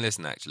interesting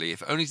listen, actually,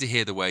 if only to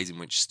hear the ways in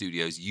which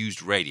studios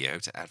used radio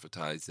to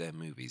advertise their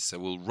movies. So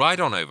we'll ride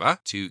on over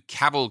to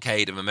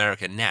Cavalcade of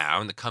America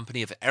now in the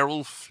company of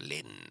Errol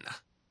Flynn.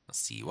 I'll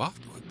see you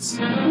afterwards.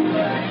 The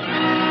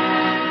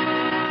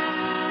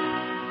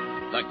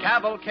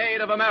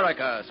Cavalcade of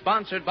America,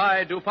 sponsored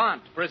by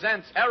DuPont,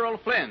 presents Errol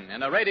Flynn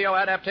in a radio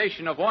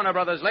adaptation of Warner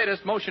Brothers'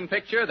 latest motion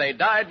picture, They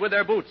Died With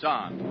Their Boots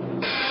On.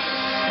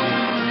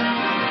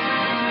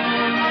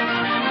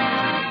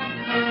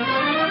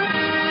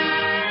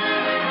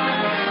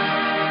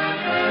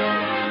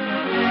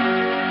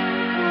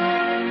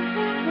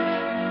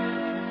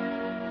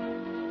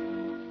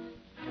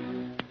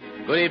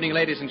 Good evening,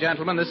 ladies and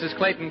gentlemen. This is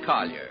Clayton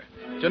Collier.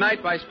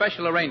 Tonight, by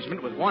special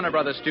arrangement with Warner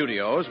Brothers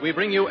Studios, we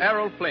bring you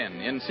Errol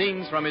Flynn in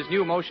scenes from his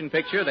new motion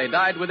picture, They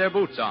Died With Their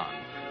Boots On,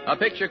 a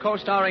picture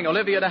co-starring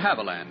Olivia de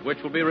Havilland,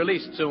 which will be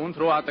released soon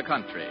throughout the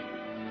country.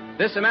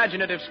 This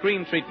imaginative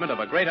screen treatment of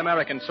a great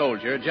American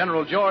soldier,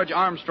 General George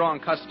Armstrong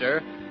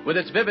Custer, with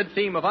its vivid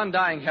theme of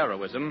undying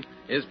heroism,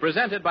 is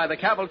presented by the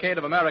Cavalcade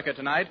of America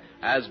tonight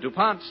as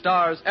DuPont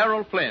stars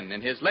Errol Flynn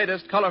in his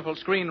latest colorful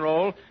screen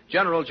role,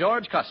 General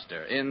George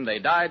Custer, in They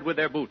Died With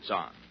Their Boots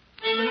On.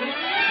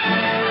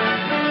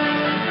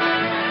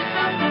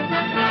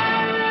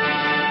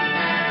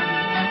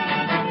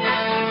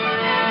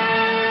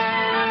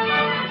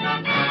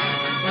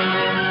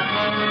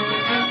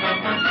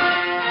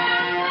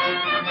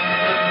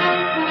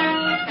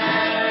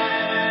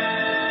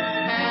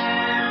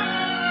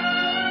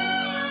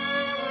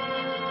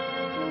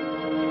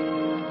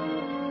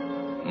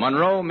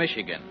 Monroe,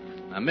 Michigan,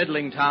 a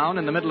middling town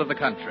in the middle of the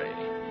country.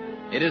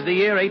 It is the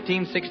year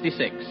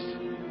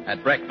 1866.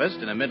 At breakfast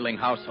in a middling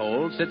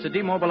household sits a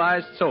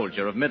demobilized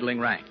soldier of middling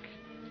rank.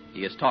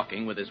 He is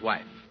talking with his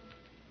wife.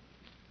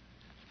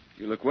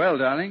 You look well,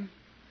 darling.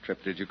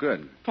 Trip did you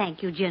good.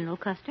 Thank you, General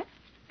Custer.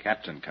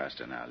 Captain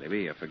Custer now,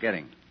 Libby. You're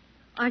forgetting.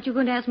 Aren't you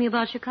going to ask me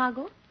about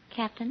Chicago,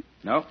 Captain?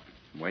 No.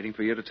 I'm waiting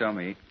for you to tell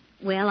me.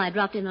 Well, I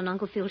dropped in on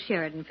Uncle Phil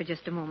Sheridan for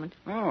just a moment.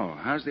 Oh,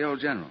 how's the old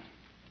general?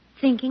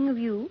 Thinking of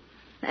you.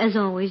 As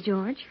always,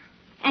 George.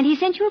 And he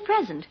sent you a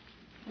present.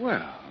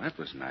 Well, that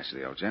was nice of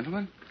the old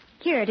gentleman.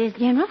 Here it is,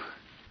 General.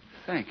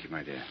 Thank you,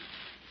 my dear.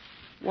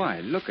 Why,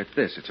 look at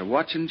this. It's a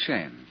watch and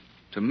chain.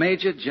 To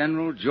Major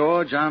General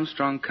George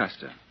Armstrong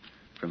Custer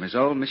from his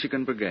old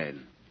Michigan Brigade.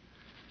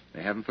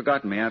 They haven't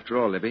forgotten me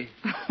after all, Libby.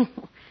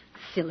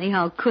 Silly,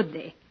 how could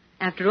they?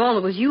 After all,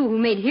 it was you who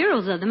made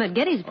heroes of them at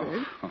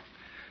Gettysburg. Oh.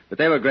 But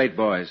they were great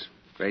boys.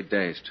 Great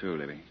days, too,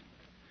 Libby.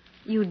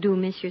 You do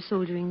miss your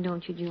soldiering,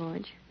 don't you,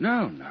 George?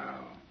 No.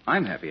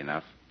 I'm happy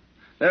enough.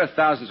 There are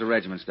thousands of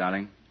regiments,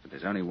 darling, but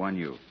there's only one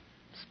you.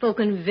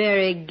 Spoken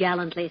very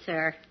gallantly,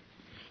 sir.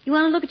 You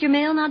want to look at your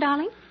mail now,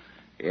 darling?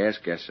 Yes,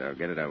 guess so.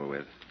 Get it over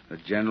with. The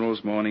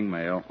General's Morning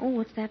Mail. Oh,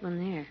 what's that one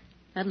there?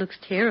 That looks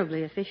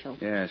terribly official.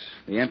 Yes.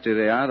 The emptier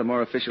they are, the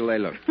more official they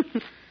look.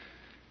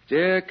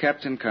 Dear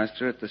Captain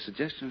Custer, at the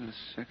suggestion of the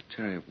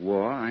Secretary of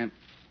War, I am...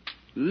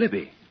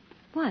 Libby.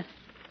 What?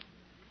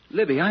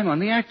 Libby, I'm on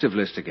the active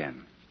list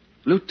again.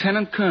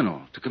 Lieutenant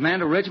Colonel, to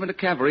command a regiment of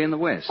cavalry in the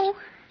West. Oh.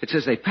 It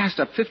says they passed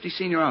up 50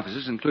 senior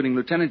officers, including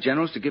lieutenant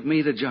generals, to give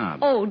me the job.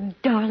 Oh,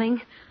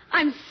 darling.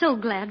 I'm so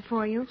glad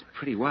for you. It's a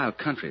pretty wild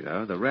country,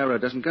 though. The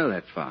railroad doesn't go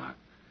that far.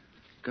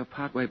 Go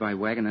partway by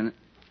wagon and...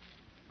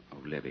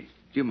 Oh, Libby,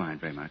 do you mind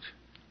very much?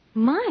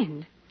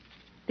 Mind?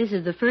 This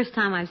is the first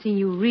time I've seen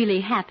you really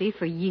happy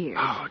for years.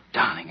 Oh,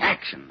 darling,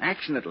 action.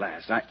 Action at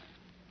last.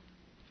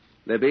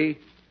 Libby,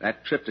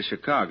 that trip to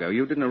Chicago,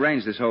 you didn't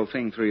arrange this whole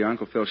thing through your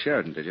Uncle Phil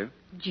Sheridan, did you?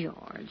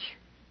 George,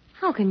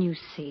 how can you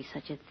say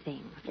such a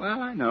thing?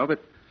 Well, I know,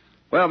 but...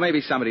 Well,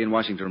 maybe somebody in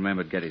Washington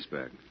remembered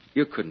Gettysburg.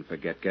 You couldn't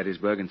forget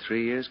Gettysburg in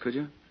 3 years, could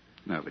you?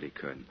 Nobody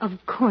could. Of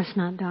course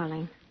not,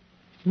 darling.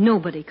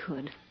 Nobody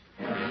could.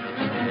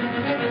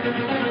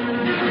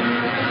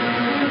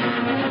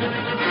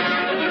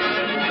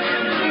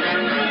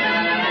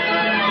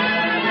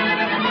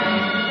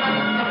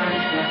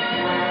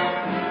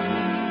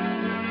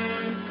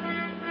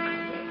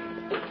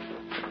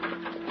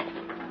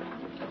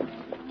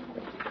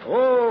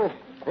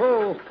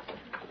 Oh.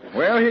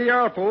 Well, here you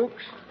are,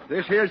 folks.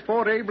 This here's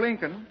Fort Abe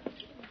Lincoln.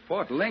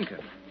 Fort Lincoln?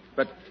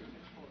 But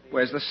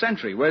where's the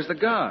sentry? Where's the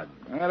guard?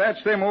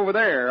 That's them over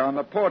there on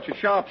the porch of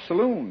Sharp's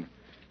saloon.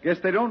 Guess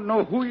they don't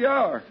know who you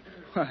are.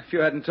 Well, if you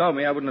hadn't told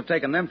me, I wouldn't have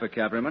taken them for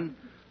cavalrymen.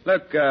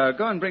 Look, go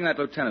and bring that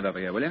lieutenant over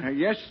here, will you?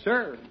 Yes,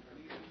 sir.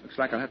 Looks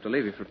like I'll have to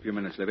leave you for a few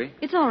minutes, Libby.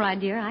 It's all right,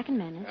 dear. I can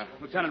manage.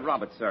 Lieutenant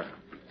Roberts, sir.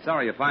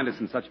 Sorry you find us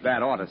in such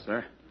bad order,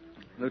 sir.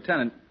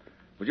 Lieutenant,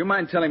 would you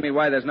mind telling me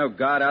why there's no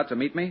guard out to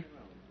meet me?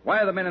 Why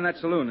are the men in that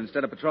saloon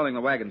instead of patrolling the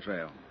wagon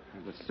trail?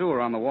 The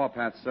sewer on the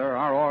warpath, sir.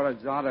 Our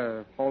orders ought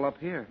to hold up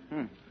here.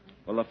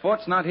 Well, the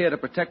fort's not here to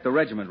protect the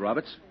regiment,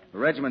 Roberts. The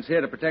regiment's here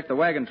to protect the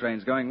wagon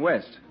trains going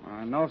west.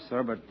 I know,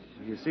 sir, but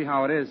you see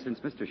how it is. Since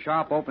Mr.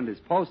 Sharp opened his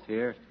post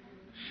here...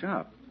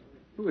 Sharp?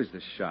 Who is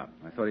this Sharp?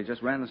 I thought he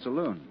just ran the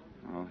saloon.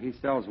 Oh, he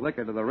sells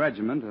liquor to the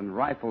regiment and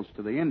rifles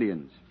to the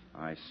Indians.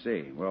 I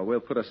see. Well, we'll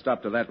put a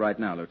stop to that right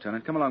now,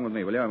 Lieutenant. Come along with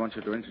me, will you? I want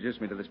you to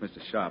introduce me to this Mr.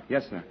 Sharp.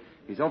 Yes, sir.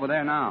 He's over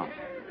there now.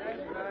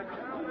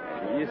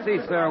 You see,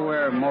 sir,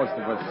 we're most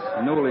of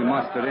us newly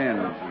mustered in.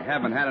 We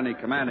haven't had any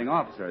commanding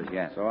officers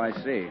yet. So I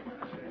see.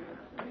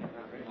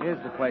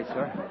 Here's the place,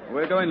 sir.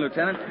 We're going,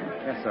 Lieutenant.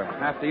 Yes, sir.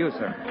 After you,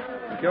 sir.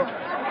 Thank you.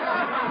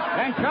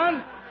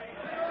 Attention!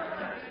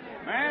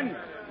 Men,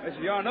 this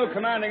is your new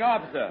commanding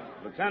officer,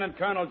 Lieutenant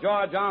Colonel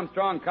George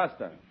Armstrong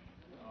Custer.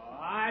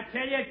 I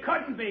tell you, it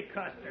couldn't be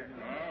Custer.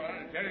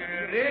 I tell you,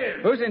 it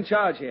is. Who's in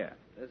charge here?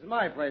 This is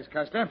my place,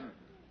 Custer.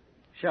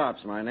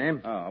 Sharp's my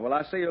name. Oh, well,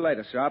 I'll see you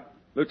later, Sharp.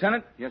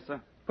 Lieutenant? Yes,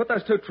 sir. Put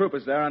those 2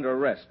 troopers there under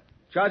arrest.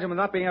 Charge them with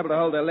not being able to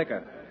hold their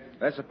liquor.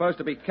 They're supposed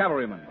to be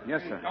cavalrymen.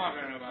 Yes, sir.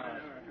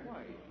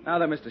 Now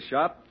then, Mr.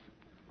 Sharp,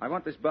 I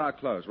want this bar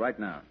closed right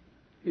now.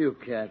 You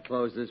can't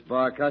close this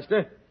bar,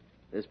 Custer.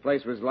 This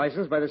place was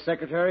licensed by the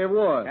Secretary of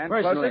War. And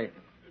personally.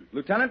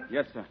 Lieutenant?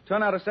 Yes, sir.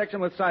 Turn out a section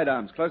with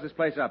sidearms. Close this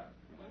place up.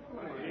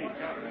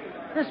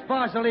 This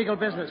bar's illegal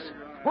business.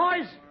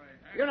 Boys,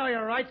 you know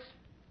your rights.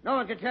 No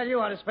one can tell you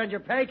how to spend your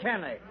pay,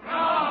 can they?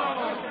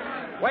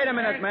 No! Wait a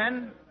minute,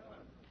 men.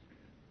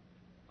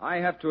 I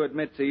have to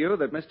admit to you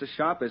that Mr.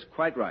 Sharp is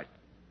quite right.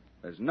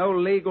 There's no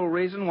legal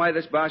reason why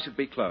this bar should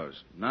be closed.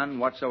 None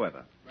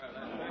whatsoever.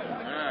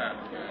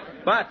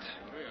 But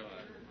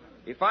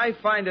if I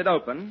find it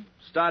open,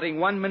 starting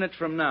 1 minute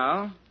from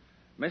now,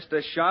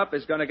 Mr. Sharp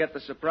is going to get the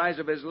surprise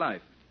of his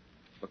life.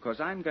 Because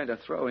I'm going to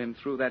throw him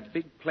through that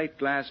big plate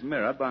glass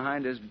mirror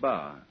behind his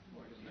bar.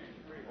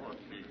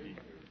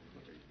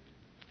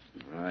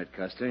 All right,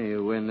 Custer,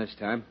 you win this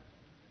time.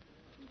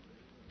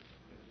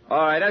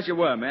 All right, as you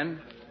were,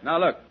 men. Now,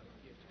 look.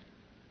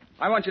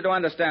 I want you to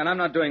understand I'm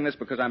not doing this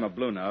because I'm a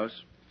blue nose.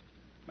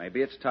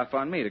 Maybe it's tough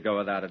on me to go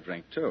without a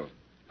drink, too.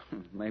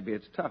 Maybe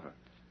it's tougher.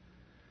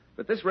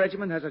 But this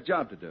regiment has a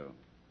job to do.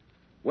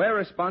 We're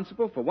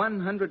responsible for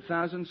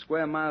 100,000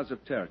 square miles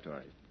of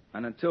territory.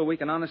 And until we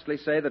can honestly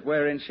say that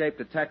we're in shape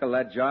to tackle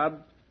that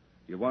job,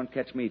 you won't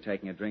catch me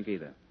taking a drink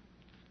either.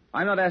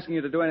 I'm not asking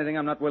you to do anything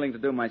I'm not willing to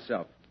do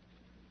myself.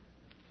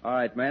 All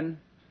right, men.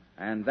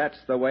 And that's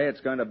the way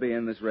it's going to be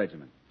in this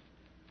regiment.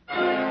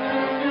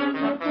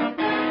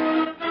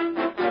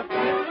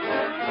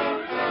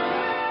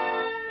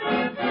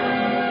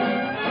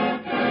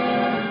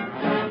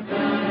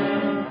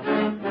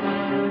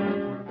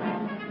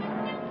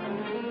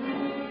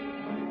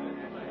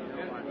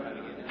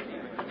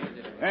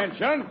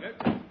 Attention.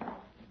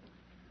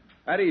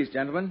 At ease,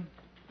 gentlemen.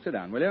 Sit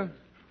down, will you?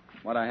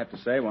 What I have to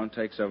say won't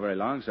take so very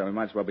long, so we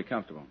might as well be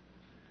comfortable.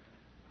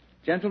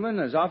 Gentlemen,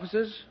 as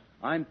officers,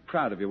 I'm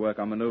proud of your work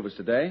on maneuvers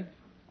today.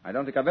 I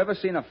don't think I've ever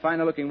seen a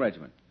finer-looking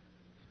regiment.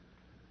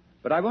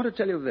 But I want to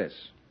tell you this.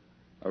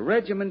 A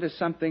regiment is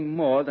something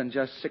more than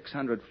just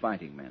 600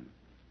 fighting men.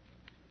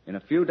 In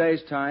a few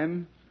days'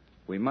 time,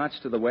 we march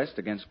to the west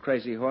against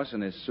Crazy Horse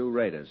and his Sioux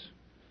raiders.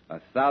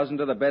 1,000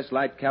 of the best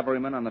light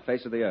cavalrymen on the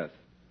face of the earth.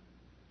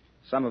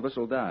 Some of us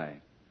will die.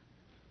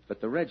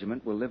 But the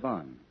regiment will live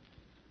on.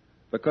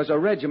 Because a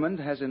regiment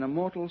has an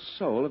immortal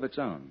soul of its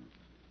own.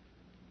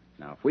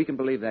 Now, if we can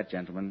believe that,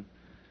 gentlemen,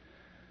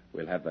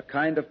 we'll have the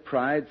kind of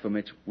pride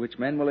from which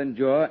men will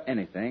endure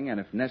anything and,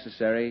 if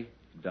necessary,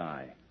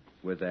 die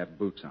with their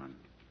boots on.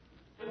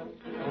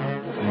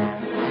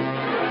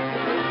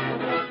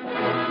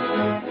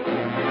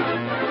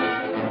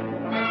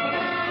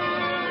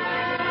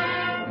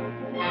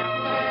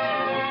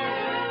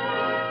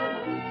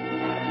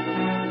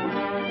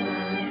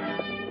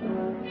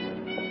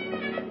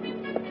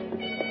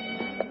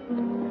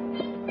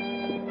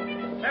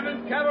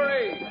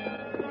 Cavalry!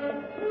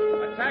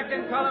 Attack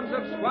in columns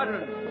of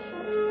squadrons!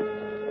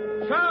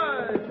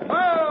 Charge!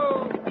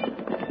 Ho!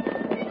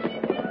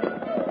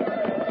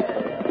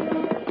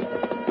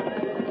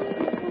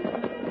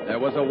 There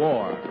was a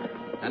war,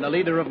 and a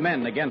leader of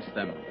men against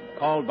them,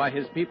 called by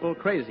his people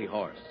Crazy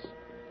Horse.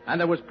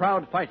 And there was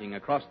proud fighting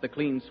across the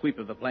clean sweep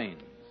of the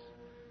plains.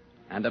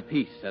 And a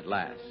peace at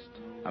last,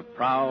 a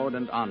proud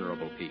and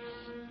honorable peace.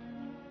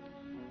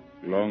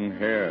 Long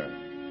Hair,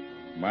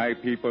 my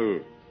people,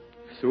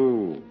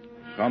 Sioux,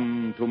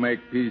 come to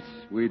make peace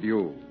with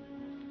you.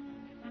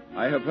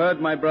 I have heard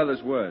my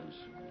brother's words,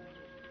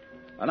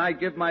 and I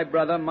give my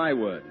brother my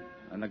word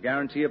and the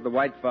guarantee of the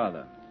White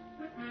Father.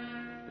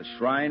 The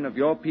shrine of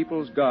your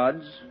people's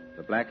gods,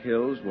 the Black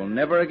Hills, will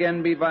never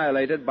again be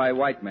violated by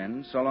white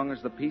men so long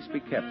as the peace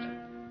be kept.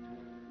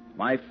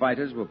 My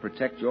fighters will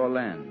protect your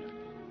land,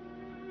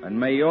 and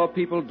may your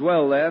people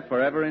dwell there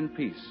forever in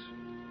peace.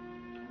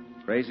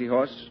 Crazy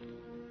Horse,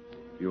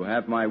 you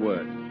have my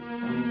word.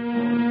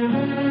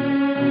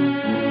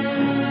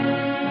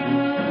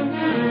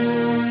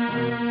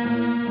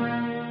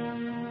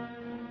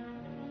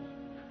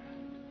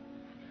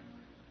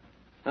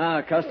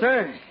 Ah,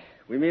 Custer,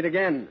 we meet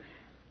again.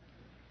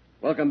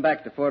 Welcome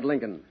back to Fort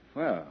Lincoln.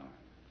 Well,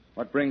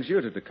 what brings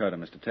you to Dakota,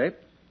 Mr. Tape?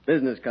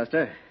 Business,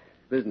 Custer.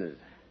 Business.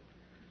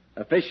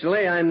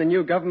 Officially, I'm the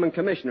new government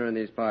commissioner in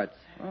these parts.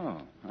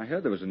 Oh, I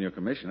heard there was a new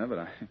commissioner,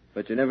 but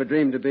But you never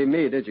dreamed to be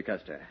me, did you,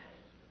 Custer?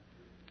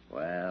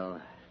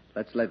 Well,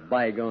 let's let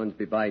bygones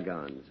be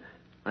bygones.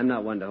 I'm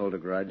not one to hold a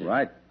grudge.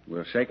 Right.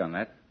 We'll shake on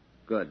that.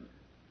 Good.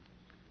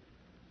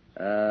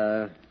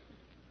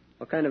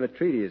 What kind of a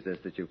treaty is this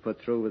that you've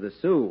put through with the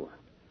Sioux?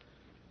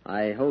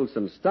 I hold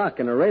some stock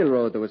in a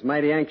railroad that was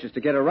mighty anxious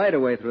to get a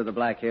right-of-way through the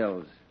Black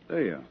Hills. Do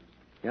you?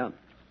 Yeah.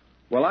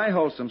 Well, I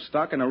hold some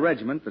stock in a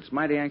regiment that's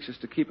mighty anxious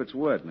to keep its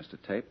word, Mr.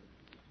 Tape.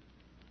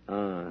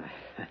 Well,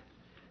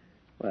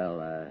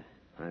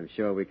 I'm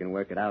sure we can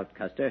work it out,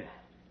 Custer.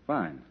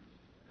 Fine.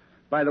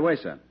 By the way,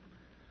 sir,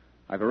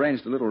 I've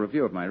arranged a little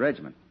review of my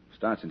regiment.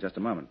 Starts in just a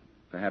moment.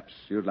 Perhaps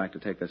you'd like to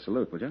take the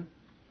salute, would you?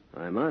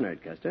 I'm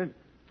honored, Custer.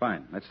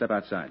 Fine. Let's step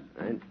outside.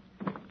 Right.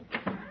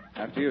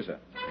 After you, sir.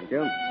 Thank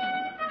you.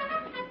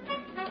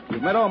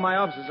 You've met all my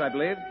officers, I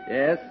believe?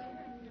 Yes.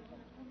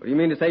 What do you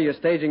mean to say you're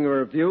staging a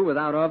review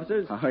without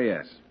officers? Oh,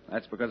 yes.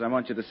 That's because I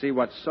want you to see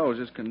what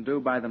soldiers can do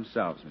by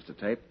themselves, Mr.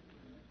 Tape,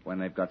 when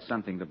they've got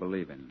something to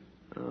believe in.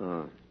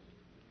 Oh.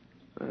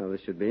 Well,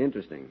 this should be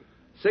interesting.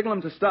 Signal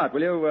them to start,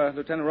 will you,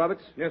 Lieutenant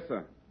Roberts? Yes,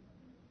 sir.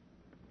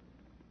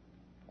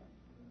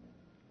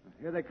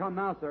 Here they come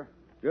now, sir.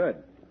 Good.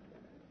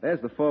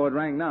 There's the forward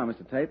rank now,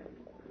 Mr. Tape.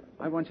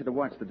 I want you to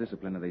watch the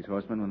discipline of these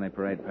horsemen when they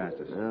parade past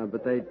us.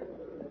 But they...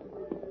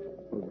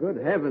 Well, good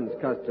heavens,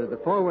 Custer. The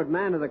forward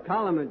man of the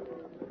column and...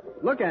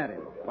 Look at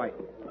him. Why,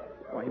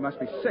 he must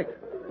be sick.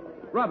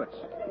 Roberts,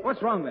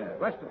 what's wrong there?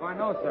 Best if I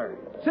know, sir.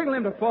 Signal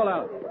him to fall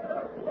out.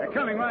 They're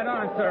coming right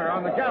on, sir,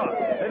 on the gallop.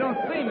 They don't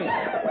see me.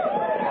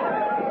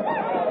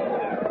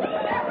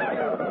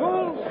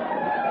 Fools!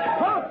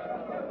 Halt!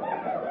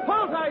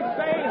 Halt, I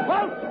say!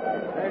 Halt!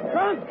 They're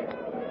drunk!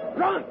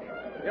 Drunk!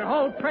 Your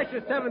whole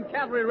precious 7th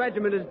Cavalry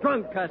Regiment is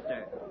drunk,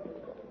 Custer.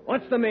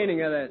 What's the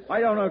meaning of this? I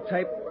don't know,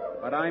 Tape,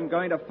 but I'm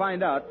going to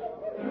find out.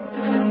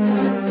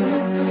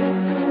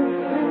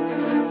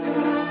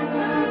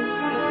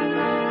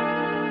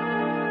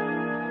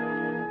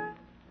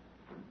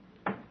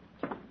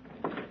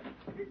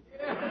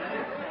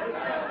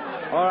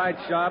 All right,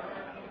 Sharp.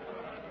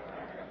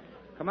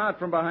 Come out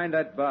from behind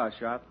that bar,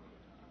 Sharp.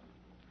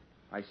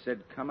 I said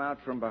come out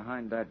from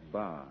behind that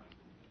bar.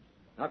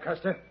 Now,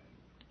 Custer,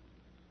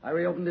 I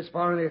reopened this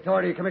bar on the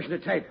authority of Commissioner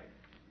Tape.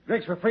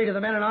 Drinks were free to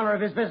the men in honor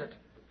of his visit.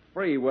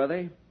 Free, were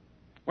they?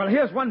 Well,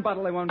 here's one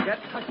bottle they won't get.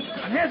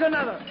 And here's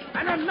another.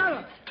 And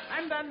another.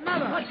 And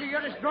another. Custer,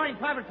 you're destroying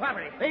private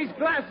property. These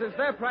glasses,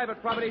 they're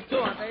private property, too,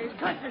 aren't they?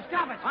 Custer,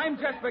 stop it. I'm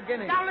just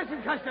beginning. Now,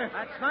 listen, Custer.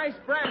 That's nice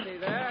brandy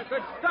there.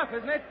 Good stuff,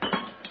 isn't it?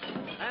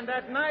 And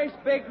that nice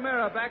big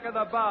mirror back of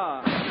the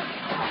bar.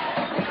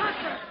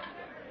 Custer!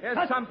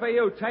 Here's some for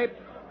you, Tape.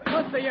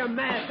 Custer, you're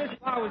mad. This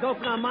bar was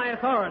open on my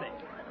authority.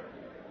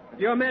 If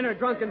your men are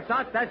drunken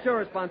sots, that's your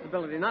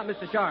responsibility, not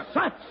Mr. Sharp.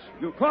 Sots?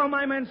 You call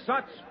my men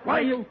sots? Why,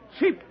 you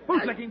cheap,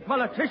 bootlicking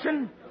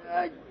politician?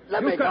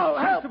 Let me go. Help.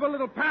 Constable,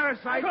 little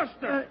parasite.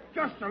 Custer,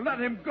 let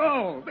him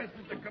go. This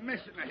is the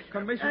commissioner.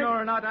 Commissioner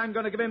or not, I'm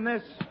going to give him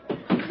this.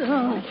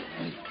 No.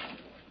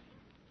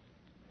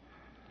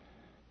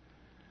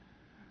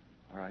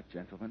 right,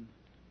 gentlemen.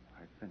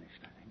 I've finished,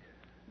 I think.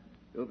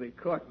 You'll be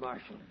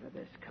court-martialed for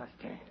this,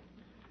 Custer.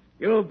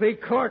 You'll be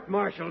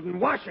court-martialed in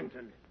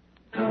Washington.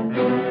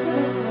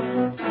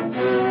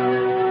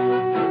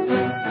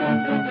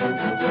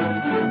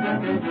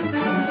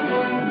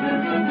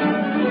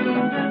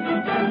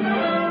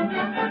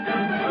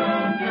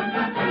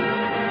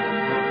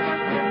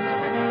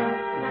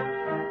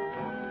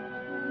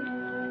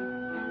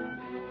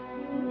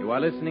 You are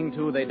listening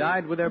to They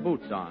Died with Their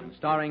Boots On,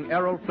 starring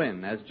Errol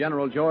Flynn as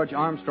General George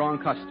Armstrong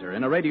Custer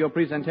in a radio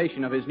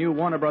presentation of his new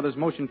Warner Brothers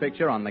motion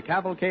picture on the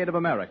Cavalcade of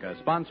America,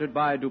 sponsored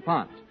by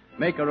DuPont,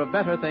 maker of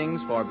better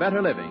things for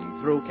better living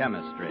through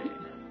chemistry.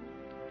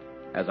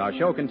 As our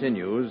show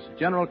continues,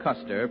 General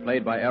Custer,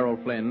 played by Errol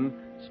Flynn,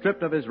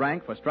 stripped of his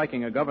rank for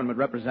striking a government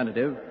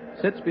representative,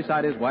 sits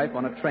beside his wife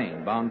on a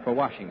train bound for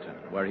Washington,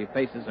 where he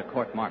faces a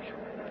court-martial.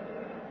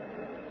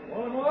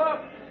 Pull him off!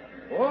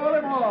 Pull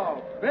him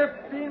off!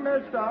 15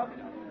 minutes stop.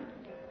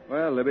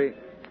 Well, Libby,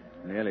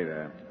 nearly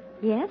there.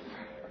 Yes,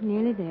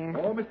 nearly there.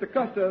 Oh, Mr.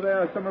 Custer,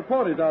 there are some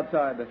reporters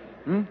outside.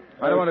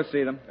 I don't want to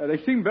see them.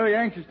 They seem very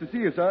anxious to see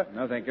you, sir.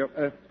 No, thank you.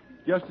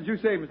 Just as you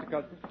say, Mr.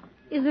 Custer.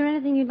 Is there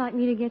anything you'd like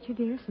me to get you,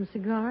 dear? Some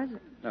cigars?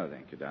 No,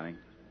 thank you, darling.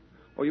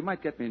 Oh, you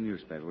might get me a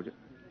newspaper, would you?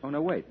 Oh,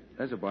 no, wait.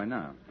 There's a boy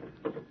now.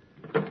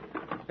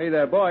 Hey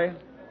there, boy.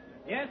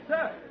 Yes,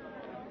 sir.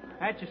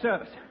 At your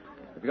service.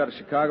 Have you got a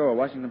Chicago or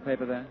Washington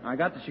paper there? I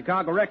got the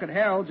Chicago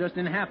Record-Herald just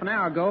in half an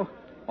hour ago.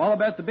 All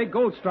about the big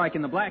gold strike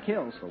in the Black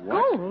Hills. The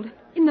what? Gold?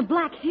 In the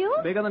Black Hills?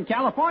 Bigger than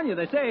California,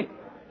 they say.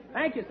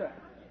 Thank you, sir.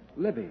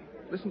 Libby,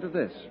 listen to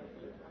this.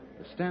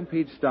 The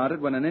stampede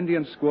started when an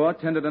Indian squaw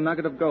tendered a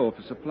nugget of gold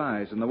for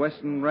supplies in the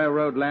Western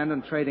Railroad Land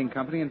and Trading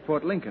Company in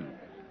Fort Lincoln.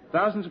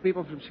 Thousands of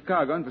people from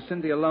Chicago and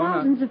vicinity alone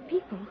Thousands of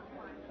people?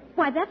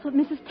 Why, that's what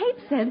Mrs. Tate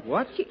said.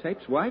 What?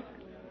 Tape's wife?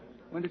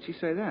 When did she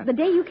say that? The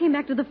day you came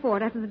back to the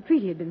fort after the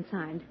treaty had been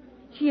signed.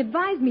 She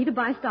advised me to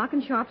buy stock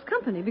in Sharp's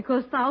company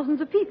because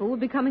thousands of people would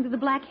be coming to the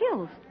Black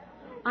Hills.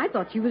 I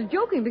thought she was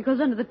joking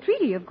because under the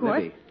treaty, of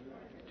course... Libby,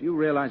 do you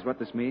realize what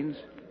this means?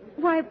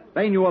 Why...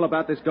 They knew all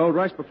about this gold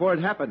rush before it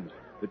happened.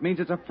 It means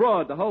it's a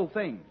fraud, the whole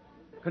thing.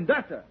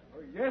 Conductor!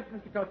 Yes,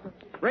 Mr. Custer.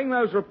 Bring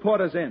those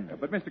reporters in.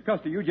 But, Mr.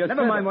 Custer, you just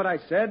Never said mind that- what I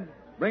said.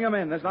 Bring them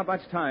in. There's not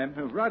much time.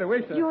 Right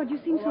away, sir. George, you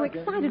seem so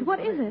excited. What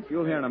is it?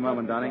 You'll hear in a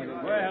moment, darling.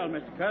 Well,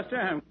 Mr. Custer,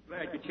 I'm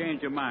glad you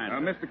changed your mind.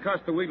 Mr.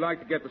 Custer, we'd like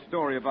to get the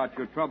story about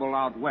your trouble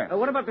out west.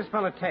 What about this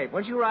fellow Tape?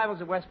 Weren't you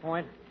rivals at West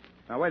Point?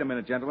 Now, wait a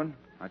minute, gentlemen.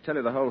 I'll tell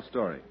you the whole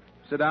story.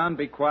 Sit down,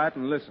 be quiet,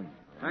 and listen.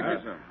 Thank you,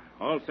 sir.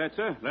 All set,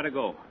 sir. Let her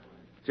go.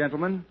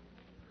 Gentlemen,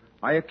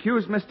 I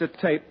accuse Mr.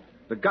 Tape,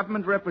 the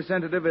government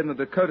representative in the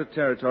Dakota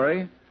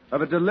Territory,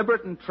 of a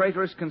deliberate and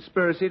traitorous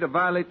conspiracy to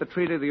violate the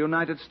treaty of the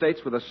United States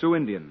with the Sioux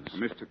Indians.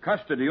 Mr.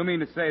 Custer, do you mean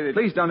to say that...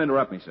 Please don't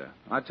interrupt me, sir.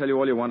 I'll tell you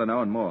all you want to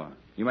know and more.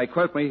 You may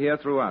quote me here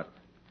throughout.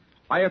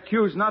 I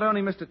accuse not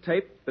only Mr.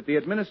 Tape, but the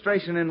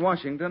administration in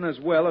Washington as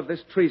well of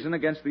this treason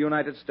against the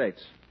United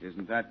States.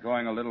 Isn't that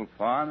going a little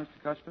far, Mr.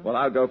 Custer? Well,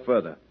 I'll go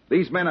further.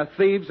 These men are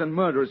thieves and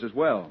murderers as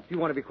well. If you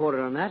want to be quoted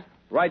on that?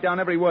 Write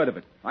down every word of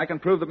it. I can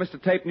prove that Mr.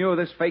 Tape knew of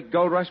this fake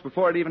gold rush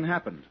before it even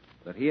happened.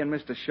 That he and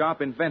Mr.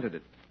 Sharp invented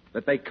it.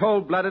 That they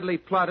cold-bloodedly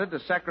plotted to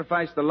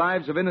sacrifice the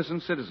lives of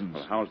innocent citizens.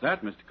 Well, how's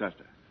that, Mr.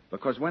 Custer?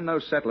 Because when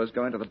those settlers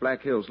go into the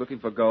Black Hills looking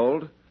for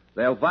gold,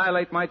 they'll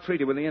violate my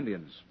treaty with the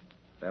Indians.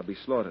 They'll be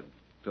slaughtered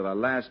to the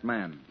last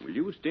man. Will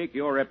you stake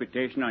your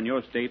reputation on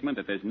your statement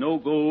that there's no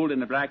gold in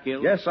the Black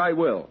Hills? Yes, I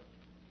will.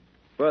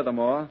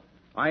 Furthermore,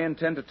 I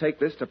intend to take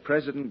this to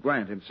President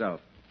Grant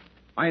himself.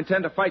 I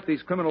intend to fight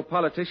these criminal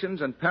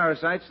politicians and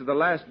parasites to the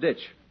last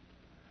ditch.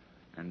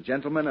 And,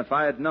 gentlemen, if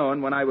I had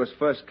known when I was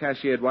first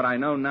cashiered what I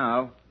know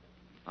now,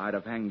 I'd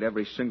have hanged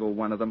every single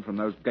one of them from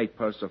those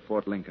gateposts of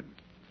Fort Lincoln.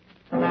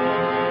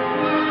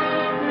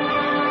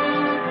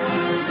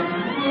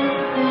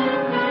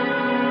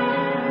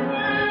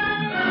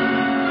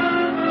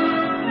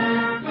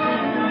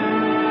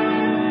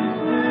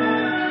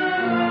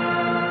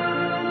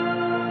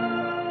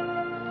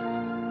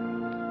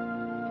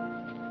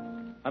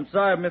 I'm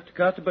sorry, Mr.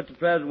 Custer, but the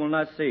president will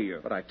not see you.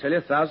 But I tell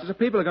you, thousands of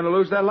people are going to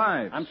lose their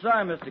lives. I'm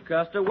sorry, Mr.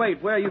 Custer.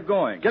 Wait, where are you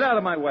going? Get out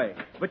of my way.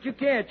 But you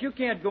can't. You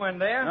can't go in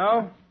there.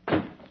 No?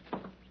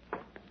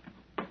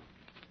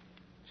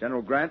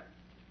 General Grant?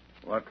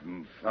 What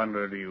in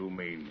thunder do you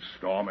mean,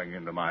 storming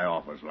into my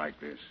office like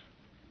this?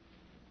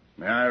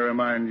 May I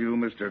remind you,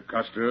 Mr.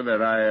 Custer,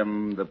 that I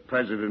am the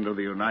President of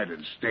the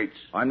United States.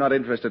 I'm not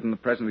interested in the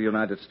President of the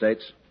United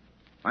States.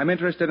 I'm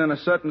interested in a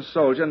certain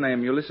soldier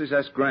named Ulysses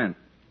S. Grant.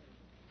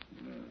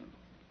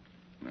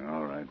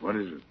 All right, what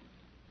is it?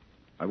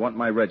 I want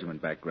my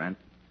regiment back, Grant.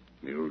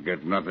 You'll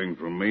get nothing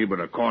from me but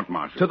a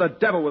court-martial. To the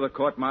devil with a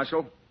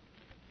court-martial.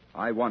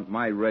 I want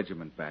my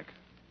regiment back.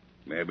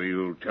 Maybe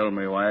you'll tell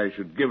me why I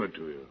should give it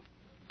to you.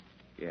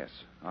 Yes,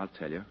 I'll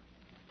tell you.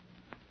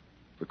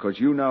 Because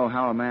you know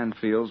how a man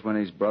feels when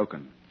he's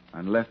broken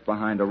and left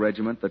behind a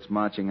regiment that's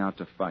marching out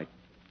to fight.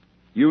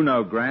 You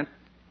know, Grant,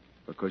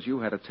 because you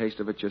had a taste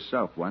of it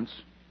yourself once.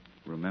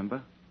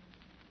 Remember?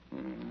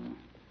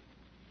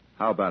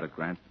 How about it,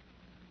 Grant?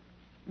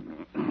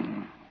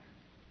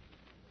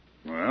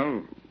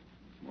 Well,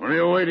 what are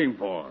you waiting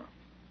for?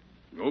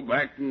 Go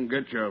back and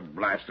get your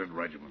blasted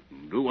regiment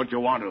and do what you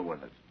want to with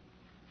it.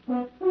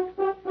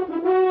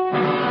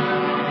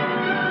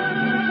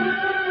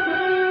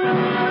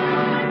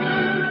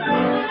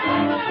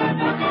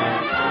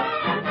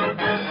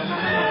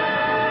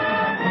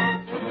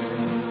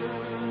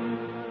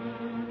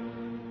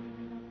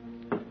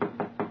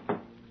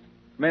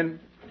 Men.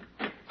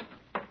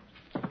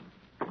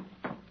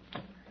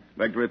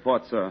 Beg to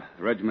report, sir.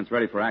 The regiment's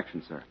ready for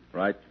action, sir.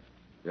 Right.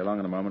 Be along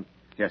in a moment.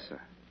 Yes, sir.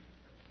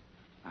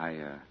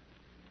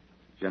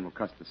 General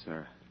Custer,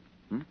 sir.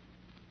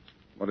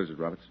 What is it,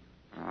 Roberts?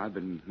 I've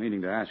been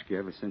meaning to ask you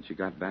ever since you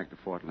got back to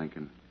Fort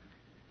Lincoln.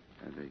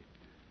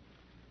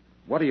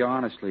 What do you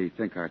honestly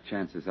think our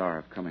chances are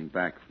of coming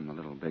back from the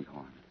Little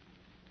Bighorn?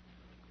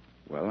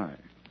 Well,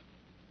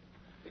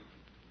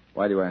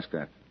 Why do you ask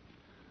that?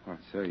 Well,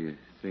 sir, you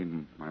see,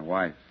 my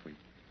wife, we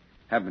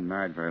haven't been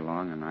married very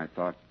long, and I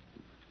thought,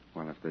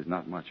 well, if there's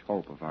not much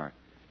hope of our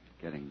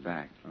getting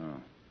back. Oh.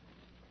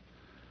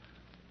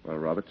 Well,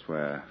 Roberts,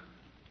 we're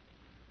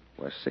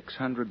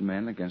 600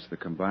 men against the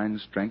combined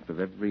strength of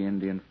every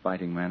Indian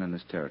fighting man in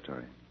this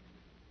territory.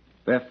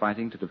 They're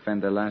fighting to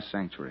defend their last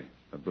sanctuary,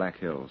 the Black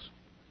Hills,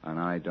 and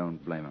I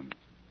don't blame them.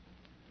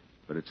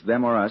 But it's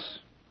them or us,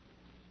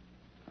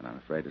 and I'm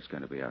afraid it's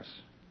going to be us.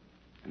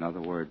 In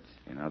other words,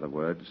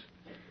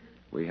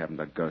 we haven't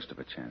a ghost of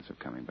a chance of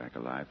coming back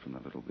alive from the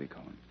Little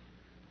Bighorn.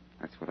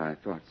 That's what I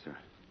thought, sir.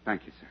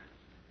 Thank you, sir.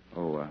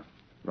 Oh,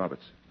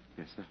 Roberts.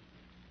 Yes, sir.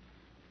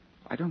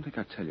 I don't think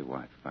I'd tell your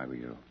wife if I were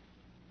you.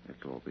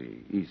 It'll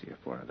be easier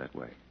for her that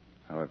way,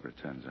 however it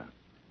turns out.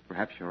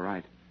 Perhaps you're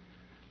right.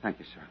 Thank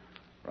you, sir.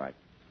 Right.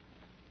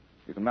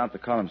 You can mount the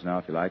columns now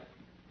if you like.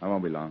 I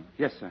won't be long.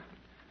 Yes, sir.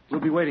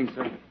 We'll be waiting,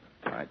 sir.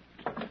 Right.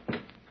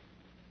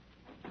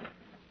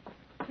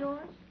 George?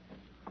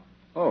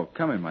 Oh,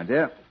 come in, my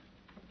dear.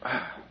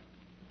 I'm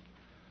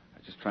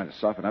just trying to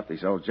soften up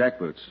these old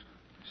jackboots.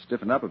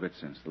 Stiffened up a bit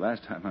since the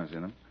last time I was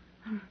in them.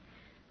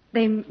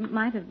 They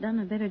might have done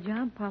a better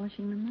job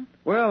polishing them up.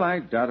 Well, I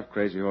doubt if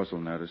Crazy Horse will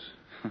notice.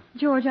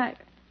 George,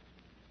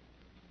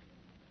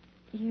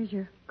 Here's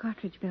your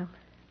cartridge belt.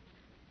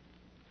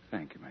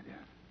 Thank you, my dear.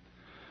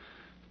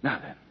 Now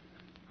then,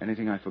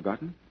 anything I've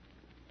forgotten?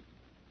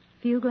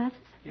 Field glasses?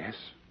 Yes.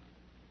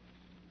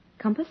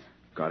 Compass?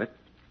 Got it.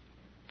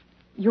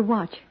 Your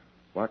watch.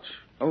 Watch?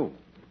 Oh,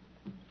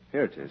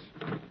 here it is.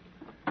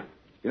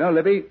 You know,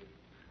 Libby,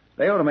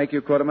 they ought to make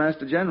you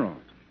quartermaster general.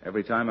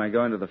 Every time I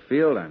go into the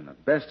field, I'm the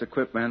best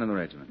equipped man in the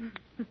regiment.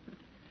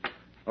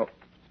 Oh,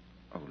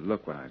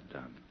 look what I've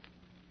done.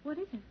 What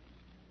is it?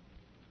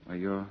 Well,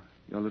 your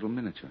little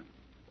miniature.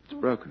 It's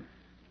broken.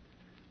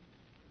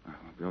 I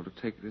won't be able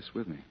to take this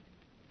with me.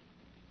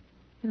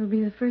 It'll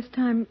be the first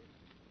time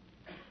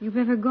you've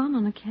ever gone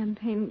on a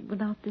campaign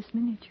without this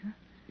miniature.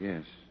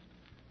 Yes.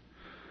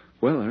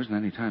 Well, there isn't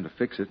any time to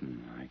fix it,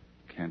 and I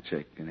can't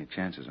take any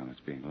chances on its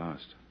being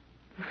lost.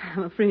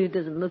 I'm afraid it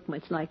doesn't look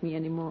much like me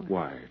anymore.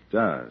 Why, it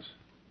does.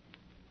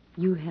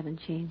 You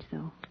haven't changed,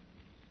 though.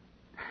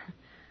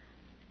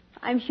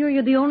 I'm sure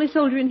you're the only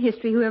soldier in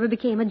history who ever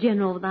became a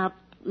general without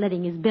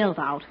letting his belt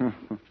out.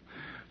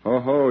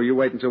 Ho, you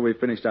wait until we've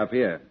finished up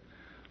here.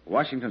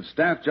 Washington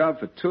staff job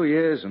for 2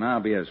 years, and I'll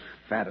be as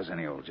fat as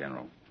any old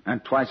general.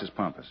 And twice as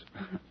pompous.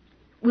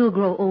 We'll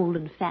grow old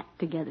and fat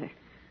together.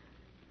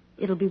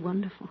 It'll be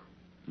wonderful.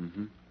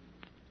 Mm-hmm.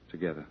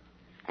 Together.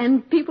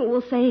 And people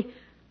will say,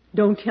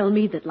 don't tell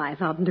me that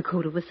life out in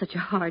Dakota was such a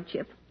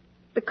hardship.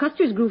 The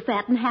Custers grew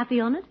fat and happy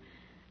on it.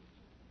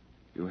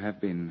 You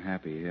have been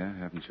happy here,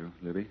 haven't you,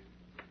 Libby?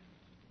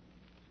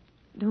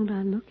 Don't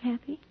I look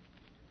happy?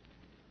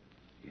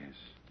 Yes.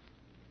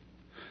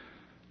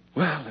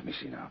 Well, let me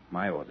see now.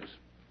 My orders.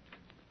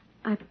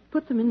 I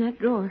put them in that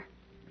drawer.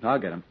 I'll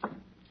get them.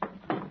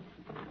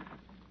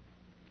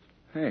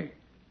 Hey,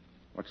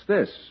 what's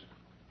this?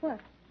 What?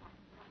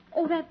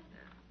 Oh,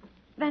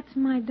 that's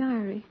my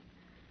diary.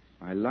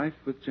 My life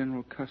with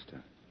General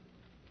Custer.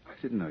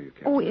 I didn't know you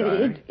kept Oh, a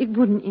diary. it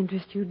wouldn't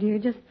interest you, dear.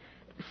 Just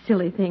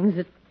silly things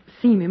that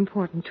seem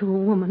important to a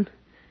woman.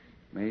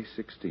 May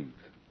 16th,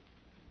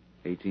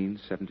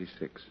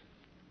 1876.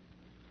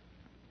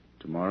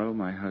 Tomorrow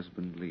my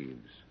husband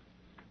leaves,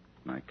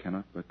 and I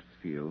cannot but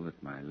feel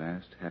that my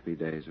last happy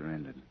days are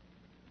ended.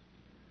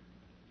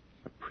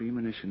 A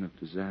premonition of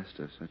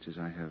disaster such as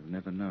I have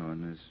never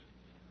known is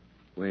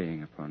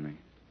weighing upon me.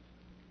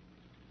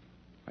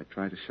 I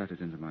try to shut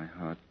it into my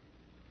heart,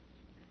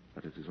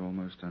 but it is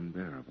almost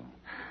unbearable.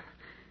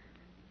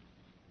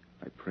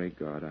 I pray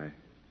God I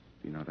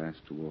be not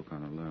asked to walk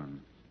on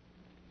alone.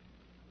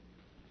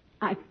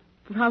 I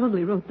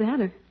probably wrote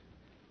that or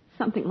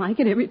something like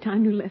it every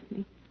time you left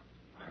me.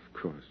 Of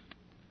course.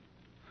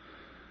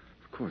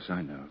 Of course,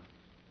 I know.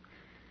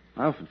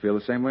 I often feel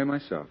the same way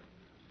myself.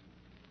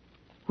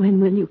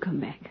 When will you come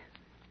back?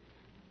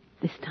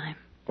 This time.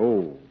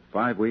 Oh,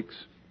 5 weeks.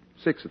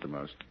 6 at the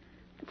most.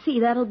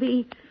 See, that'll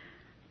be,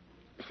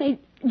 say,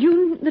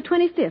 June the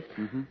 25th.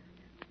 Mm-hmm.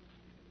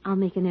 I'll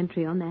make an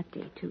entry on that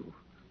day, too.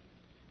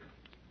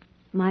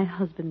 My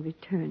husband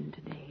returned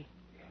today.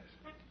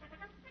 Yes.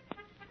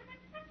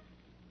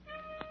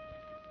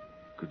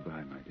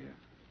 Goodbye, my dear.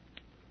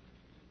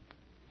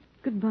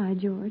 Goodbye,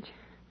 George.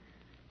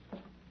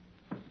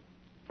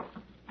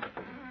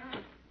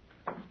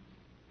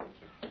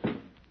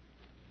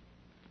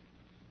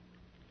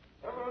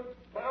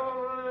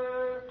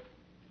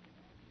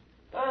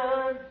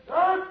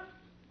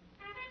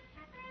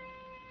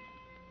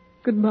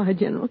 Goodbye,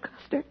 General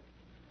Custer.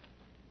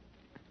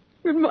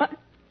 Goodbye.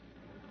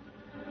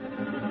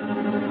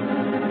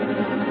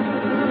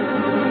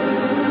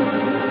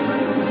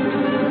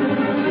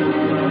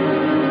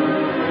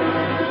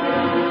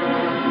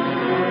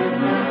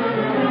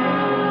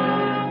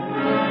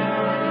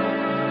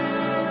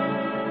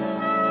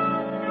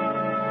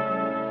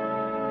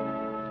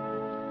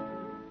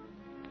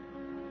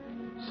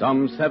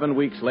 Some 7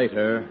 weeks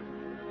later,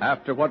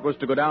 after what was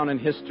to go down in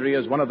history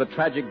as one of the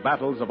tragic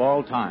battles of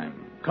all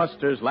time,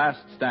 Custer's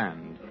last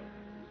stand,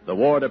 the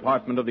War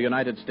Department of the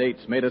United States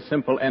made a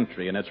simple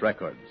entry in its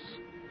records.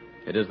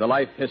 It is the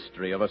life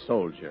history of a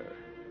soldier.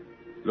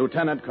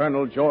 Lieutenant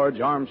Colonel George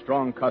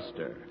Armstrong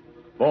Custer,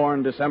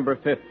 born December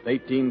 5th,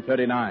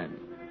 1839,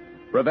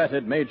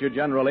 brevetted Major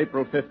General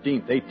April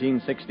 15th,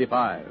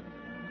 1865,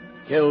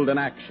 killed in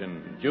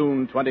action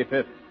June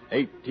 25th,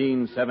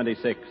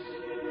 1876.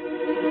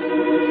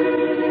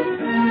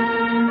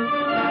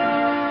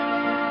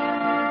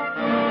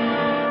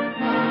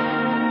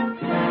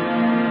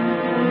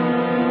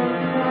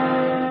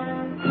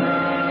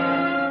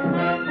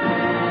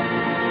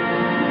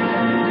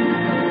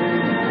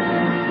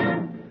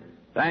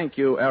 Thank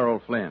you,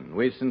 Errol Flynn.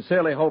 We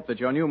sincerely hope that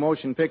your new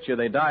motion picture,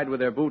 They Died with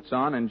Their Boots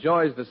On,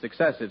 enjoys the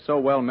success it so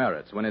well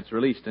merits when it's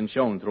released and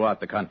shown throughout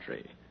the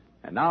country.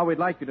 And now we'd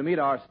like you to meet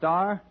our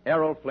star,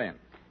 Errol Flynn.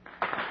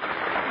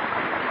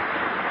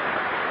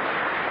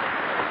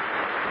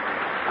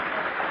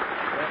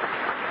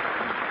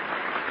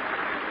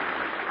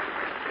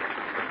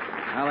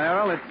 Well,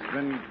 Errol, it's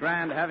been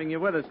grand having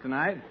you with us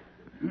tonight.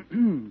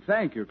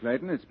 Thank you,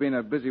 Clayton. It's been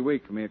a busy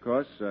week for me, of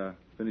course,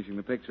 finishing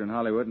the picture in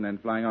Hollywood and then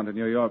flying on to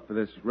New York for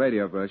this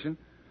radio version.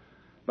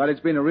 But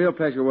it's been a real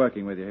pleasure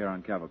working with you here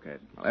on Cavalcade.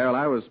 Well, Errol,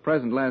 I was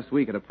present last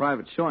week at a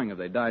private showing of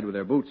They Died with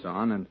Their Boots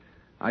On, and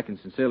I can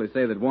sincerely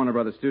say that Warner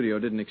Brothers Studio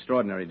did an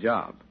extraordinary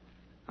job.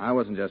 I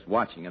wasn't just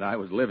watching it, I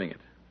was living it.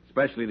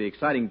 Especially the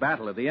exciting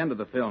battle at the end of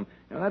the film.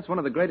 You know, that's one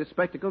of the greatest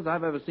spectacles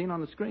I've ever seen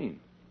on the screen.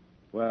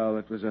 Well,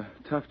 it was a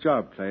tough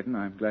job, Clayton.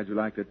 I'm glad you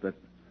liked it, but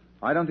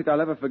I don't think I'll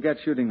ever forget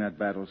shooting that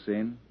battle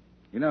scene.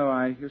 You know,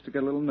 I used to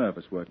get a little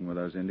nervous working with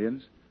those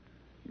Indians.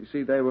 You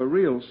see, they were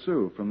real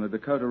Sioux from the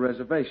Dakota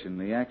Reservation,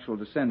 the actual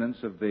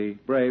descendants of the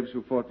braves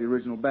who fought the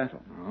original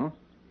battle. Oh?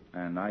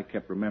 And I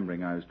kept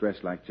remembering I was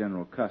dressed like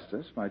General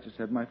Custer, so I just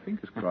had my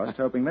fingers crossed,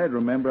 hoping they'd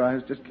remember I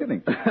was just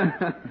kidding.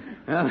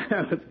 Well,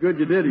 that's good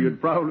you did.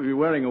 You'd probably be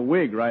wearing a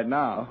wig right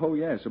now. Oh,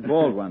 yes, a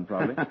bald one,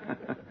 probably.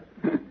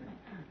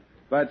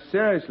 But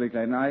seriously,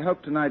 Clayton, I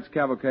hope tonight's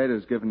cavalcade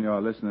has given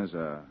your listeners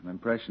an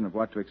impression of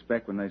what to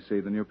expect when they see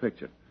the new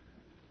picture.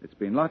 It's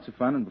been lots of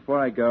fun, and before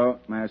I go,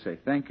 may I say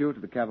thank you to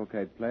the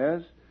cavalcade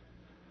players.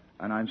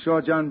 And I'm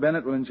sure Joan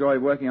Bennett will enjoy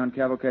working on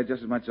cavalcade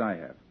just as much as I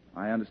have.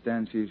 I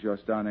understand she's your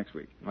star next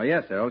week. Oh,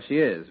 yes, Errol, she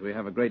is. We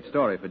have a great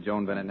story for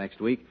Joan Bennett next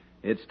week.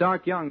 It's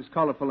Stark Young's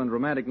colorful and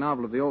romantic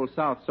novel of the Old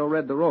South, So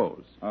Red the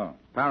Rose. Oh.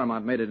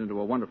 Paramount made it into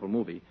a wonderful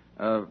movie.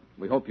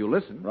 We hope you'll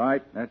listen.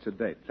 Right, that's a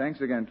date.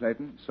 Thanks again,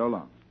 Clayton. So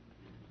long.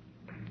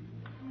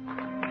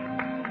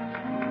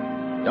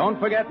 Don't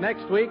forget,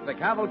 next week, the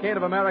Cavalcade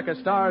of America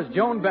stars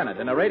Joan Bennett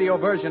in a radio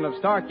version of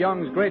Stark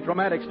Young's great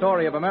romantic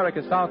story of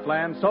America's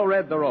Southland, So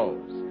Red the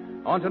Rose.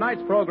 On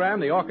tonight's program,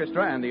 the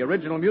orchestra and the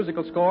original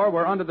musical score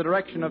were under the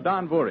direction of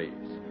Don Voorhees.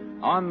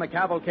 On the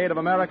Cavalcade of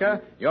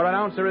America, your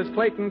announcer is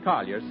Clayton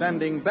Collier,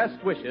 sending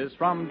best wishes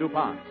from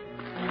DuPont.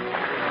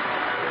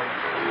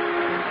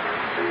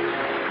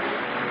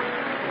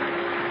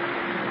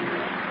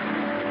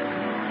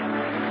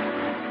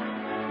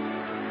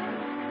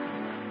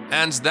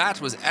 And that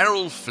was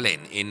Errol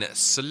Flynn in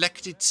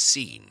selected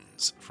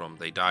scenes from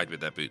They Died with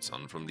Their Boots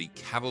On from the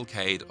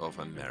Cavalcade of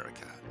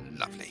America.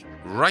 Lovely.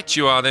 Right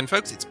you are then,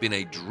 folks. It's been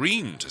a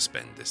dream to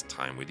spend this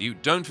time with you.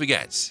 Don't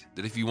forget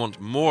that if you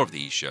want more of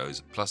these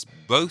shows, plus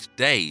both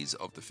days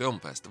of the film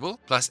festival,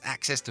 plus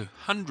access to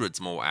hundreds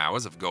more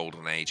hours of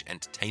Golden Age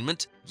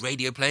entertainment,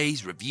 radio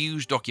plays,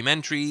 reviews,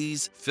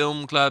 documentaries,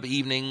 film club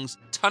evenings,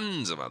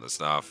 tons of other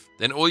stuff,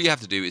 then all you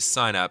have to do is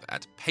sign up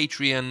at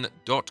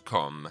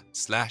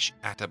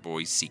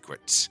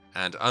patreon.com/attaboysecrets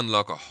and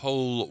unlock a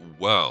whole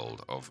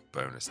world of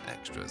bonus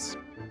extras.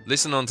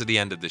 Listen on to the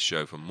end of this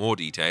show for more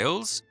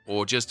details,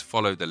 or just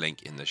follow the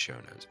link in the show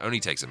notes. Only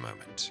takes a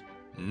moment.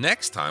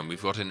 Next time,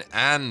 we've got an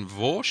Anne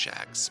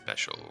Vorschag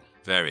special.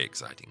 Very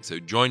exciting, so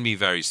join me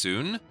very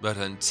soon. But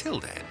until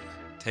then,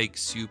 take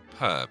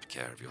superb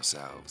care of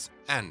yourselves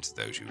and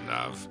those you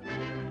love.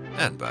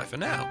 And bye for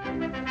now.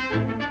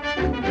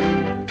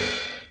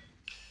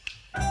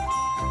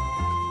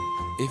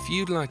 If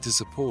you'd like to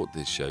support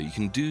this show, you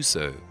can do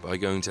so by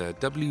going to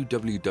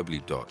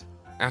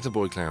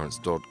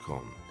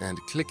www.attaboyclarence.com and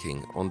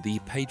clicking on the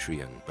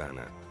Patreon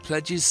banner.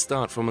 Pledges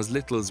start from as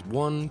little as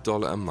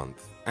 $1 a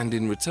month. And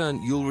in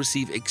return, you'll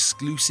receive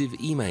exclusive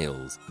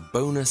emails,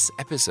 bonus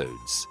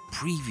episodes,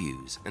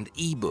 previews, and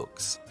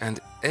ebooks.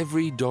 And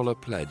every dollar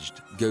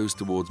pledged goes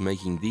towards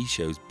making these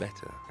shows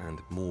better and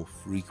more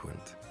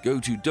frequent. Go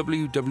to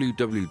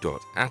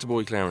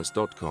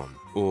www.attaboyclarence.com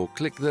or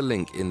click the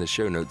link in the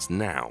show notes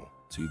now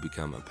to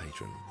become a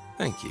patron.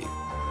 Thank you.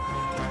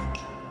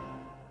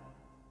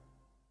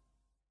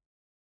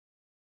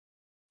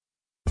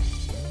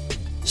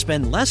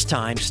 Spend less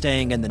time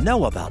staying in the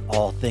know about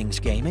all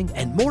things gaming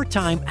and more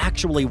time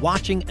actually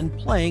watching and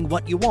playing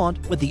what you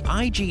want with the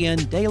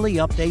IGN Daily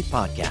Update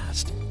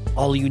podcast.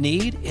 All you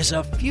need is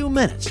a few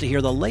minutes to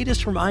hear the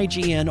latest from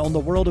IGN on the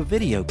world of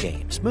video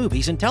games,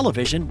 movies, and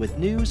television with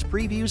news,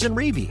 previews, and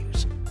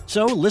reviews.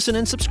 So listen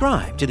and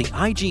subscribe to the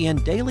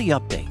IGN Daily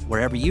Update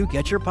wherever you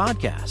get your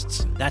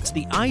podcasts. That's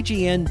the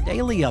IGN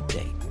Daily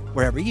Update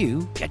wherever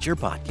you get your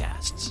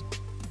podcasts.